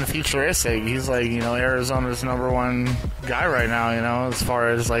bigger than Futuristic. He's like, Arizona's #1 guy right now, as far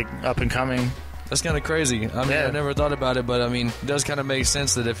as like up and coming. That's kind of crazy. I mean, I never thought about it, but I mean, it does kind of make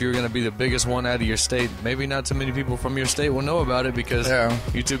sense that if you're going to be the biggest one out of your state, maybe not too many people from your state will know about it because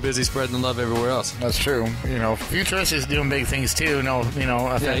you're too busy spreading the love everywhere else. That's true. Futuristic's doing big things too.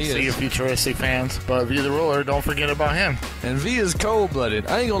 FXC of Futuristic fans, but V the Ruler, don't forget about him. And V is cold-blooded.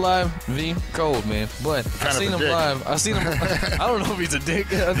 I ain't gonna lie, V cold, man. But I seen him live. I seen him. I don't know if he's a dick.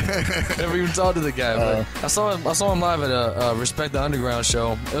 Never even talked to the guy, but I saw him live at a Respect the Underground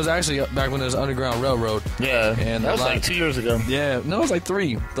show. It was actually back when there was Underground Railroad. Yeah, and that was like 2 years ago. Yeah, no, it was like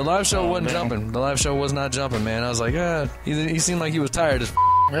 3. The live show wasn't jumping. The live show was not jumping, man. I was like, he seemed like he was tired as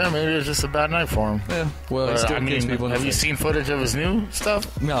Yeah, maybe it was just a bad night for him. Yeah, well, he still gets people in the have you seen footage of his new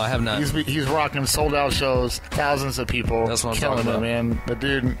stuff? No, I have not. He's rocking sold-out shows, thousands of people. That's what I'm killing talking about, man. The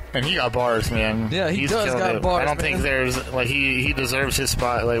dude, and he got bars, man. Yeah, he's got bars. I don't think there's he deserves his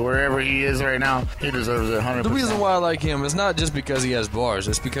spot. Like wherever he is right now, he deserves it 100%. The reason why I like him is not just because he has bars.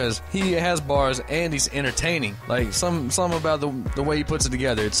 It's because he has bars and he's entertaining. Like some about the way he puts it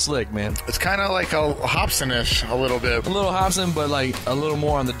together. It's slick, man. It's kind of like a Hobson-ish a little bit. A little Hobson, but like a little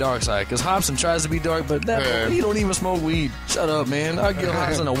more on the dark side. Because Hobson tries to be dark, but he don't even smoke weed. Shut up, man. I'll give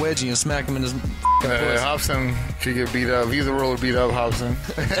Hobson a wedgie and smack him in his Hobson could get beat up. Either Ruler beat up Hobson.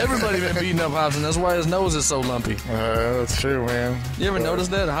 Everybody been beating up Hobson. That's why his nose is so lumpy. That's true, man. You ever notice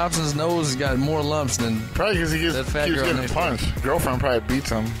that? Hobson's nose has got more lumps than probably because he gets that fat girl getting punched. Girlfriend probably beats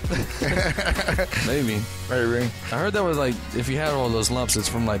him. Maybe. Maybe. I heard that was like, if you had all those lumps, it's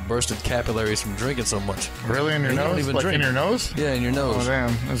from like bursted capillaries from drinking so much. Really? In your nose? Don't even like drink. In your nose? Yeah, in your nose. Oh,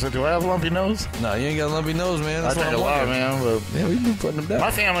 damn. Do I have a lumpy nose? No, you ain't got a lumpy nose, man. That's I drink a lot, man. But yeah, we've been putting them down.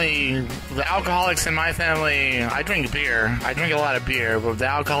 My family, the alcoholics in my family, I drink beer. I drink a lot of beer, but the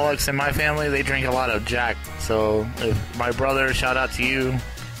alcoholics in my family, they drink a lot of Jack. So if my brother, shout out to you,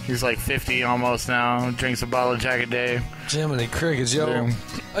 he's like 50 almost now, drinks a bottle of Jack a day. Jiminy crickets, yo. Yeah.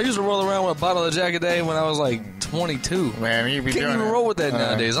 I used to roll around with a bottle of Jack a day when I was like 22. Man, you be Can't doing even it. roll with that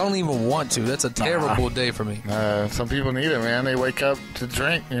nowadays. I don't even want to. That's a terrible day for me. Some people need it, man. They wake up to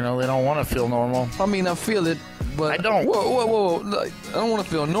drink. They don't want to feel normal. I mean, I feel it, but I don't. Whoa. Like, I don't want to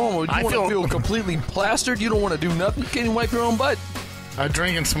feel normal. You want to feel completely plastered? You don't want to do nothing? You can't even wipe your own butt? I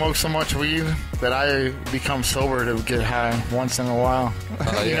drink and smoke so much weed that I become sober to get high once in a while.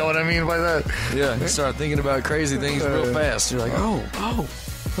 You know what I mean by that? Yeah, you start thinking about crazy things real fast. You're like, oh,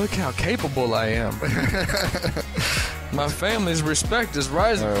 look how capable I am. My family's respect is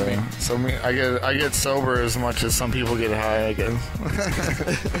rising for me. So I get sober as much as some people get high, I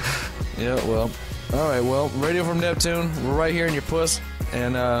guess. Yeah, well. All right, well, Radio from Neptune. We're right here in your puss.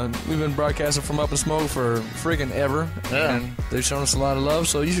 And we've been broadcasting from Up in Smoke for freaking ever. Yeah. And they've shown us a lot of love,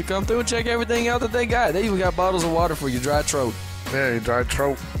 so you should come through and check everything out that they got. They even got bottles of water for your dry throat. Yeah, your dry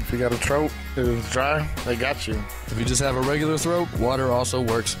throat. If you got a throat, if it's dry, they got you. If you just have a regular throat, water also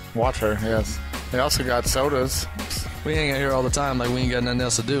works. Water, yes. They also got sodas. We hang out here all the time like we ain't got nothing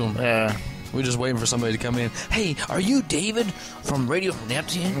else to do. Yeah. We're just waiting for somebody to come in. Hey, are you David from Radio from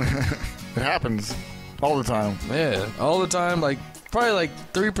Neptune? It happens all the time. Yeah, all the time. Probably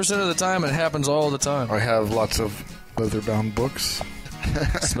like 3% of the time, it happens all the time. I have lots of leather-bound books.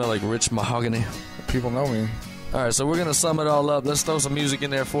 Smell like rich mahogany. People know me. All right, so we're going to sum it all up. Let's throw some music in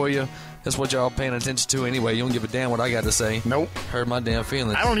there for you. That's what y'all paying attention to anyway. You don't give a damn what I got to say. Nope. Hurt my damn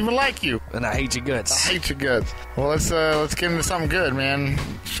feelings. I don't even like you. And I hate your guts. I hate your guts. Well, let's get into something good, man.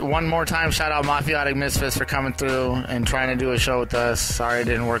 One more time, shout out Mafiotic Misfits for coming through and trying to do a show with us. Sorry it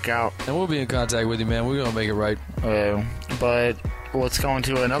didn't work out. And we'll be in contact with you, man. We're going to make it right. But let's go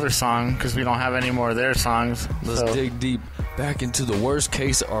into another song because we don't have any more of their songs. Let's dig deep back into the worst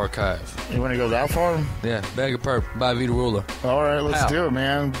case archive. You want to go that far? Yeah, Bag of Perp by V the Ruler. All right, let's do it,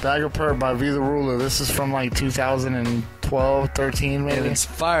 man. Bag of Perp by V the Ruler. This is from like 2012, 13 maybe. And it's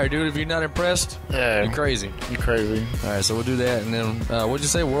fire, dude. If you're not impressed, you're crazy. You're crazy. All right, so we'll do that. And then, what'd you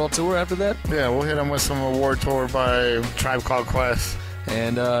say, World Tour after that? Yeah, we'll hit them with some award tour by Tribe Called Quest.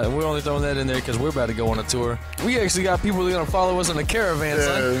 And we're only throwing that in there because we're about to go on a tour. We actually got people that are going to follow us in the caravan,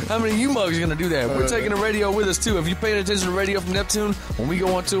 son. How many of you mugs are going to do that? We're taking the radio with us, too. If you're paying attention to radio from Neptune, when we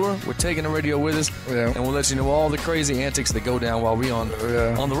go on tour, we're taking the radio with us, and we'll let you know all the crazy antics that go down while we're on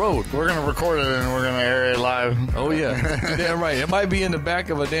the road. We're going to record it, and we're going to air it live. Oh, yeah. You're damn right. It might be in the back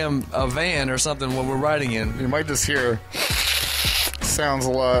of a van or something when we're riding in. You might just hear sounds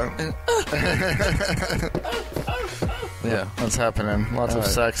a lot. Yeah. That's happening. Lots of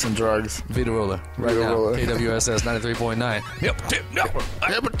sex and drugs. Vita Roller. Right now. KWSS 93.9.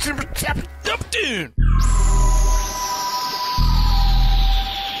 Neptune.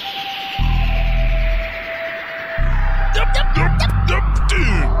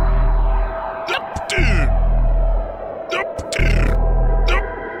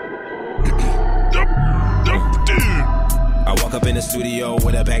 I walk up in the studio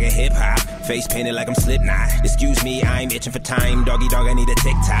with a bag of hip-hop, face painted like I'm Slipknot. Excuse me, I'm itching for time. Doggy dog, I need a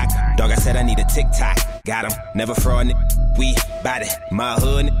TikTok. Dog, I said I need a TikTok. Got him, never fraud, we bout it. My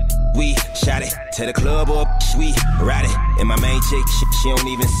hood, we shot it. To the club up, we ride it. And my main chick, she don't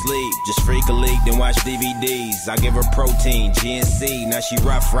even sleep. Just freak a leak, then watch DVDs. I give her protein, GNC. Now she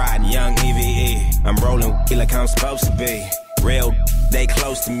rough riding, young EVE. I'm rolling like I'm supposed to be. Real, they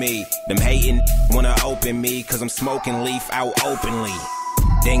close to me. Them hating wanna open me, cause I'm smoking leaf out openly.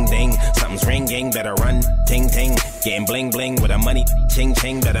 Ding ding, something's ringing, better run, ting ting. Getting bling bling with a money, ching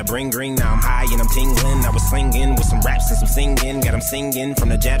ching, better bring green. Now I'm high and I'm tingling. I was slinging with some raps and some singing. Got them singing from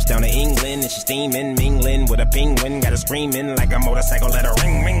the Japs down to England. And she's steaming, mingling with a penguin. Got her screaming like a motorcycle, let her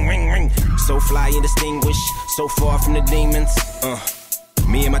ring, ring, ring, ring. So fly and distinguished, so far from the demons.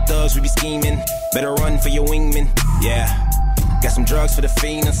 Me and my thugs, we be scheming. Better run for your wingman, yeah. Got some drugs for the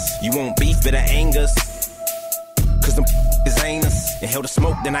fiends. You want beef, better angers. Cause them is anus. Inhale the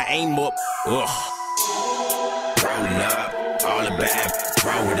smoke, then I aim up. Ugh. Rolling up, all the bad,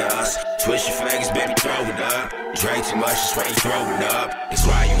 throw it us. Twist your fingers, baby, throw it up. Drink too much, that's why you throw it up. It's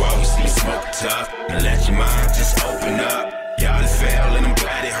why you always see me smoke tough. Now let your mind just open up. Y'all fail and I'm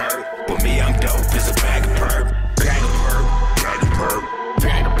glad it hurt. But me, I'm dope, it's a bag of perp. Bag of perp, bag of perp,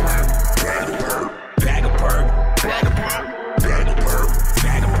 bag of perp, bag of perp, bag of perp, bag of perp. Bag of perp,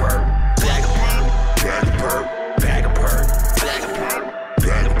 bag of perp, bag of perp, bag of perp, bag of perp, bag of perp,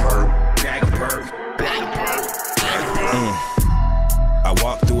 bag of perp, bag of perp, bag of perp, bag of perp. I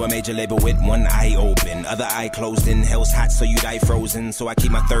walk through a major label with one eye open, other eye closed in. Hell's hot, so you die frozen. So I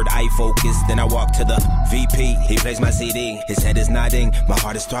keep my third eye focused. Then I walk to the VP. He plays my CD. His head is nodding. My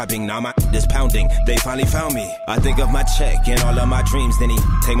heart is throbbing. Now my is pounding. They finally found me. I think of my check and all of my dreams. Then he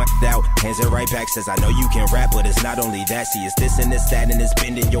take my out, hands it right back. Says I know you can rap, but it's not only that. See, it's this and it's that, and it's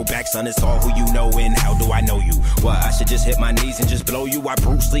bending your back, son. It's all who you know, and how do I know you? Well, I should just hit my knees and just blow you. I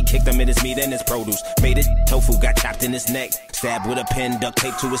Bruce Lee kicked him in his meat and his produce. Made it tofu, got chopped in his neck. Stabbed with a pen, duct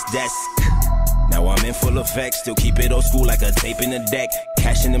tape to his desk. Now I'm in full effect, still keep it old school like a tape in the deck.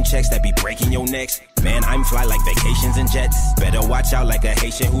 Cashing them checks that be breaking your necks. Man, I'm fly like vacations and jets. Better watch out like a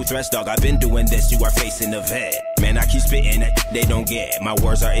Haitian who threats. Dog, I've been doing this, you are facing a vet. Man, I keep spitting that they don't get. My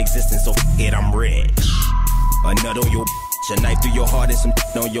words are existing, so it, I'm rich. A nut on your a knife through your heart and some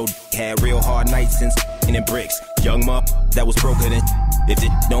on your had real hard nights since in bricks. Young mup that was broken in. If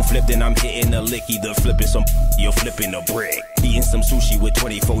it don't flip, then I'm hitting a lick. Either flipping some, you're flipping a brick. Eating some sushi with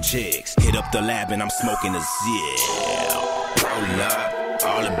 24 chicks. Hit up the lab and I'm smoking a zip. Rolling up,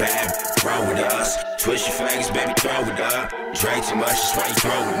 all the bad, throw it us. Twist your fingers, baby, throw it up. Drink too much, that's why you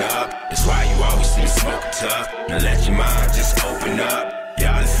throw it up. That's why you always see me smoking tough. Now let your mind just open up.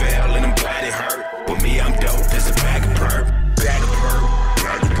 Y'all fail and I'm glad it hurt. But me, I'm dope, there's a bag of perp. Bag of perp,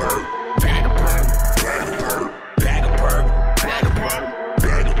 bag of perp, bag of perp, bag of perp, bag of perp,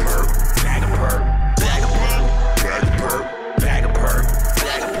 bag of perp, bag of perp, bag of perp, bag of perp, bag of perp, bag of perp, bag of perp,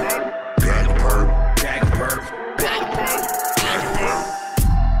 bag of perp, bag of perp, bag of perp, bag of perp.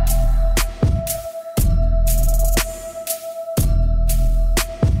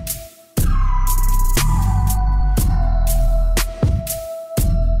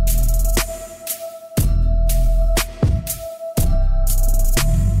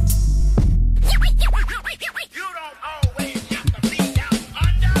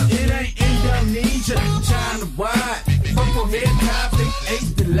 China wide, purple head topic,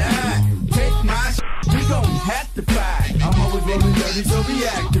 ate the line. Take my shit, we gon' have to fight. I'm always rolling dirty, so we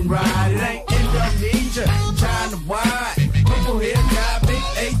acting right. It ain't Indonesia, China wide, purple head topic,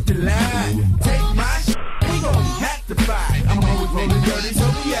 ate the line. Take my shit, we gon' have to fight. I'm always rolling dirty, so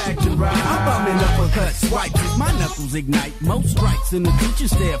we acting right. I'm bumming uppercuts, swipes, my knuckles Flames ignite, most strikes, and the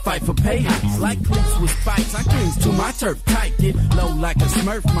teachers there fight for pay hikes. Like clips with spikes, I cling to my turf tight. Get low like a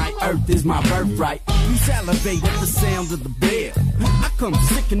smurf, my earth is my birthright. You salivate at the sound of the bell. I come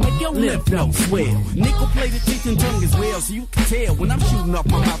sick and make your lymph nodes swell. Nickel-plated teeth and tongue as well, so you can tell. When I'm shooting off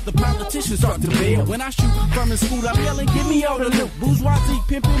my mouth, the politicians start to bail. When I shoot from in school, I'm yelling, give me all the loot. Bourgeoisie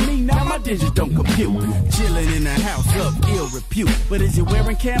pimping me, now my digits don't compute. Chilling in the house of ill repute. But is you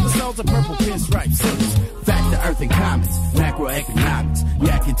wearing camisoles or purple pinstripe suits? Fact to earth and comets, macroeconomics,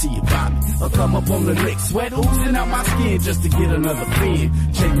 yakking to your vomit. Or come up on the lick, sweat oozing out my skin just to get another fin.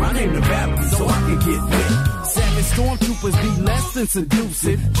 Change my name to Valerie so I can get wet. Savage stormtroopers be less than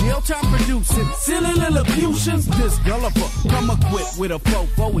seducing. Jail time producing, silly Lilliputians. This gulliver, come equipped with a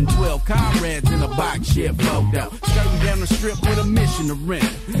fofo and 12 comrades in a box shit photo. Skirting down the strip with a mission to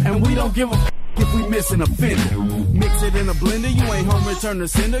rent. And we don't give a if we missing a fender. Mix it in a blender, you ain't home, return to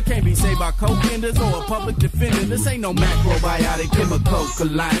sender. Can't be saved by coke vendors or a public defender. This ain't no macrobiotic, chemical,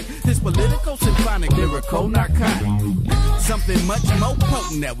 colonic. This political, symphonic, lyrical, narcotic. Something much more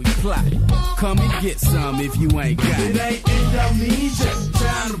potent that we plot. Come and get some if you ain't got it. It ain't Indonesia,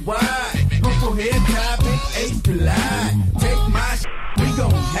 China wide. Purple head topic, H to lie. Take my shit, we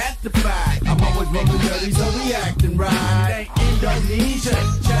gon' have to fight. I'm always rolling dirty, so we acting right. It ain't Indonesia,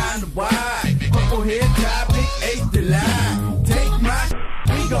 China wide. Purple head topic, H to lie. Take my shit,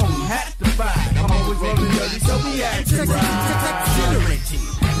 we gon' have to fight. I'm always rolling dirty, so we acting right.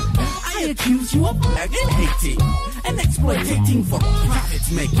 I accuse you of hating and exploiting for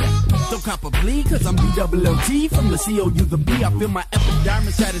profits making. Don't cop a bleed, cause I'm BWLT from the COU the B. I feel my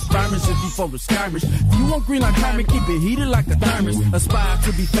epidermis satisfies just before the skirmish. If you want green like climate, keep it heated like a thermos. Aspire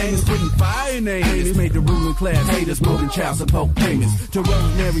to be famous, putting fire in their anus. Made the ruling class haters more than child support payments. To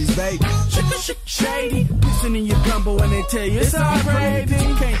Rosemary's baby, shit shady. Listen in your gumbo and they tell you it's alright.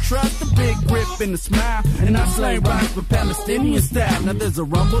 You can't trust the big grip and the smile. And I slay rhymes for Palestinian style. Now there's a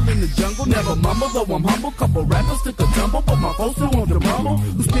rumble in the jungle, never mumble, though I'm humble. Couple rappers took a tumble, but my folks don't want to rumble.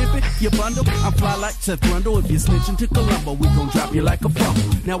 Who's pimping your bundle? I fly like Seth Brundle. If you're snitching to Columbo, we gon' drop you like a fumble.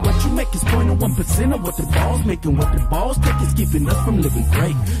 Now what you make is 0.01% of what the balls making. What the balls take is keeping us from living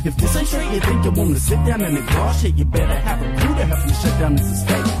great. If this ain't straight, you think you wanna sit down and ignore shit, you better have a crew to help you shut down this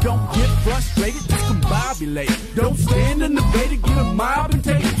estate. Don't get frustrated, just combobulate. Don't stand in the way to get a mob and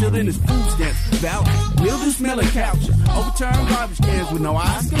take it till then it's food stamps. Vouchers, mildew smelling couches, overturned garbage cans with no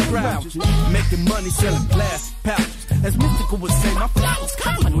eyes and grouches. Making money selling plastic pouches. As Mystical would say, my flowers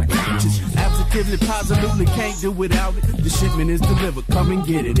coming with pouches. Absolutely, positively can't do without it. The shipment is delivered, come and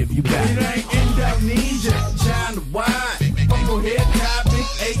get it if you got it. It ain't Indonesia, China wide. Purple head topic,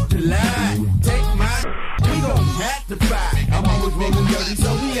 H to lie. Take my we gon' have to fight. I'm always rolling dirty,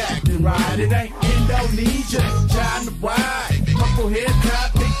 so we acting right. It ain't Indonesia, China wide. Purple head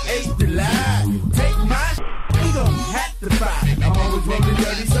topic, H to lie. Take my we gon' have to fight. I'm always rolling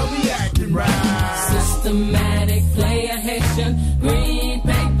dirty, so we acting right. Systematic player Haitian, green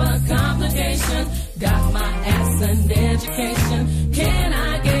paper complication. Got my ass in education. Can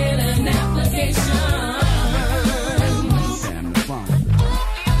I get an application?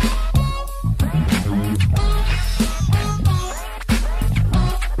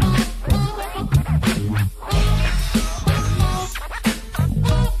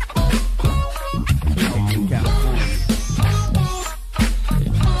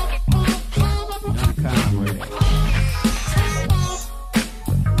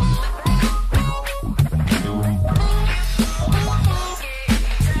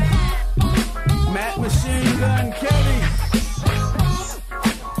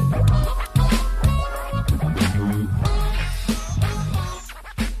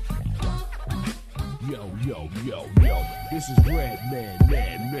 This is Red Man.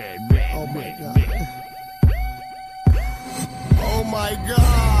 Oh my God. Oh my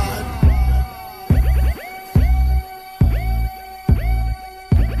God.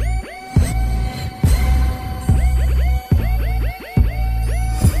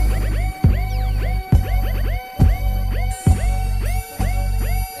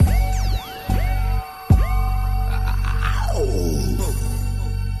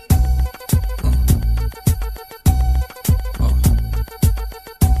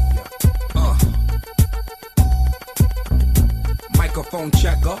 Microphone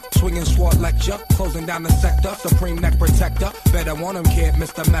checker, ya. Closing down the sector, supreme neck protector. Better want him, kid,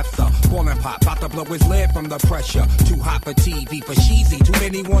 Mr. Mepsa. Ballin' pop, about to blow his lid from the pressure. Too hot for TV, for cheesy. Too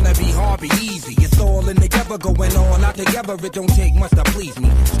many wanna be hard, be easy. It's all in together, going all out together. It don't take much to please me.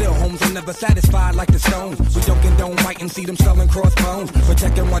 Still, homes are never satisfied like the Stones. We don't condone fighting, see them selling crossbones.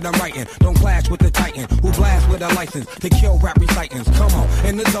 Protecting what I'm writing, don't clash with the Titan. Who blast with a license to kill rap recitants. Come on,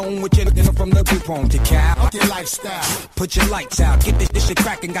 in the zone with your nigga from the group home to Cal. Up your lifestyle. Put your lights out, get this shit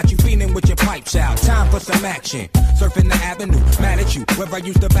cracking. Got you feeling with your pipes out. Time for some action. Surfing the avenue, mad at you. Where I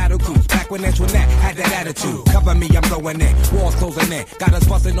used to battle cruise. Back when Antoinette had that attitude. Cover me, I'm going in. Walls closing in. Got us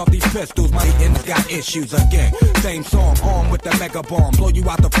busting off these pistols. My ends got issues again. Same song, armed with the mega bomb. Blow you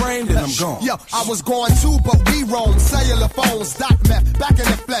out the frame, then I'm gone. Yo, I was going too, but we roam. Cellular phones, doc meth, back in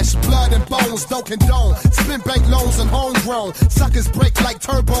the flesh, blood and bones, don't condone. Spin bank loans and homegrown. Suckers break like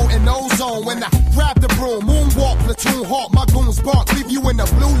turbo and ozone. When I grab the broom, moonwalk, platoon hawk, my goons bark, leave you in the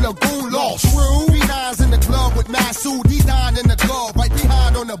blue lagoon lost. True. B9's in the club with Masu, D9 in the glove, right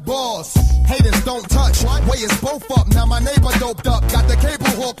behind on the boss. Haters don't touch, way is both up. Now my neighbor doped up, got the cable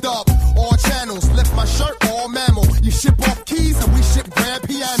hooked up. All channels, lift my shirt, all mammal. You ship off keys and we ship grand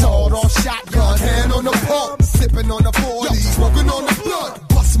piano. Sword on shotgun, hand on the pump, sipping on the 40, smoking on the blood.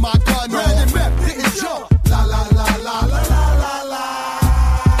 Bust my gun, red and meth, didn't jump. La la la la la la la la.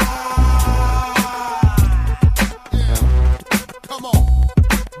 Yeah, come on,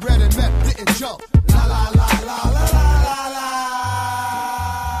 red and meth didn't jump. La la la la la la la.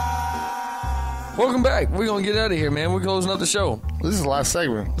 Welcome back. We're going to get out of here, man. We're closing up the show. This is the last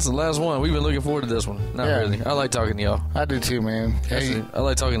segment. This is the last one. We've been looking forward to this one. Not really. I like talking to y'all. I do too, man. Actually, I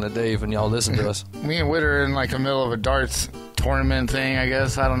like talking to Dave and y'all listen to us. Me and Whit are in like the middle of a darts tournament thing, I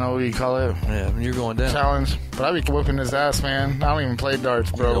guess. I don't know what you call it. Yeah, you're going down. Challenge. But I be whooping his ass, man. I don't even play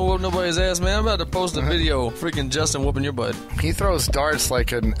darts, bro. You don't whoop nobody's ass, man. I'm about to post a video. Freaking Justin whooping your butt. He throws darts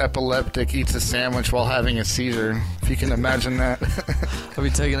like an epileptic eats a sandwich while having a seizure. If you can imagine that. I'll be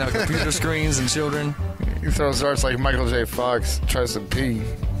taking out computer screens and children. He throws darts like Michael J. Fox tries to pee.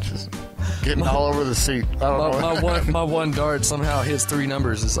 Just getting all over the seat. I don't know. My one dart somehow hits 3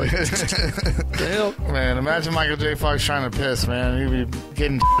 numbers. It's like, the hell? Man, imagine Michael J. Fox trying to piss, man. He'd be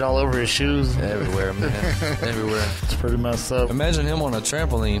getting all over his shoes. Everywhere, man. Everywhere. It's pretty messed up. Imagine him on a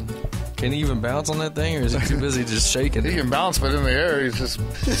trampoline. Can he even bounce on that thing, or is he too busy just shaking? He can bounce, but in the air, he's just,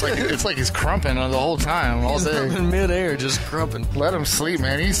 it's like he's crumping the whole time, all day. He's in midair, just crumping. Let him sleep,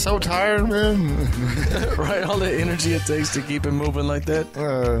 man. He's so tired, man. Right, all the energy it takes to keep him moving like that.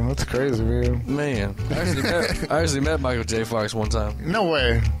 That's crazy, man. Man, I actually met Michael J. Fox one time. No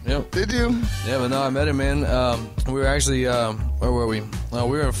way. Yep. Did you? Yeah, but no, I met him, man. We were actually, where were we? We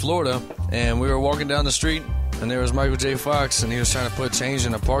were in Florida, and we were walking down the street. And there was Michael J. Fox, and he was trying to put change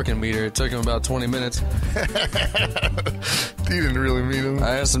in a parking meter. It took him about 20 minutes. You didn't really meet him.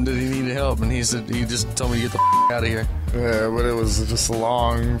 I asked him, did he need help? And he said, he just told me to get the out of here. Yeah, but it was just a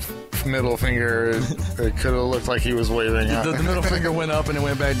long middle finger. It could have looked like he was waving. The middle finger went up, and it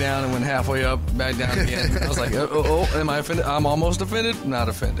went back down, and went halfway up, back down again. I was like, am I offended? I'm almost offended? Not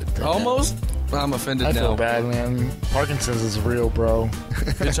offended. Almost? I'm offended now. I feel bad, man. Parkinson's is real, bro.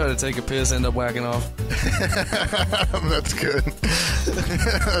 You try to take a piss, end up whacking off. That's good.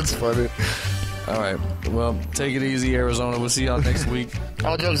 That's funny. All right. Well, take it easy, Arizona. We'll see y'all next week.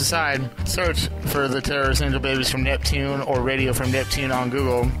 All jokes aside, search for the Terrorist Angel Babies from Neptune or Radio from Neptune on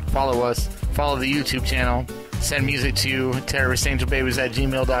Google. Follow us. Follow the YouTube channel. Send music to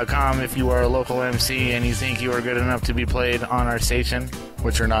terroristangelbabies@gmail.com if you are a local MC and you think you are good enough to be played on our station,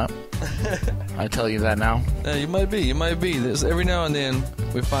 which you're not. I tell you that now. Yeah, you might be. You might be. There's, every now and then,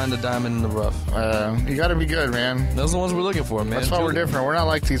 we find a diamond in the rough. You gotta be good, man. Those are the ones we're looking for, man. That's why we're different. We're not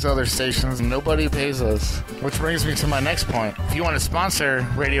like these other stations. Nobody pays us. Which brings me to my next point. If you want to sponsor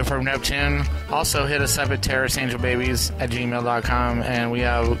Radio from Neptune, also hit us up at terroristangelbabies@gmail.com, and we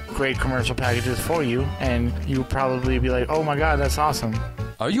have great commercial packages for you, and you'll probably be like, oh my god, that's awesome.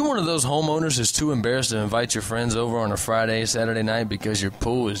 Are you one of those homeowners who's too embarrassed to invite your friends over on a Friday, Saturday night because your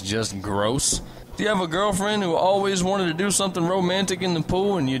pool is just gross? Do you have a girlfriend who always wanted to do something romantic in the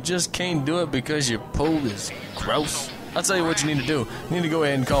pool and you just can't do it because your pool is gross? I'll tell you what you need to do. You need to go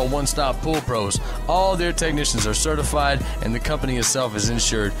ahead and call One Stop Pool Pros. All their technicians are certified and the company itself is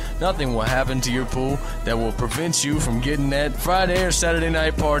insured. Nothing will happen to your pool that will prevent you from getting that Friday or Saturday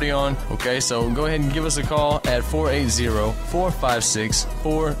night party on. Okay, so go ahead and give us a call at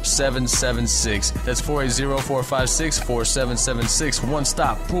 480-456-4776. That's 480-456-4776. One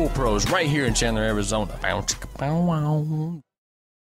Stop Pool Pros right here in Chandler, Arizona.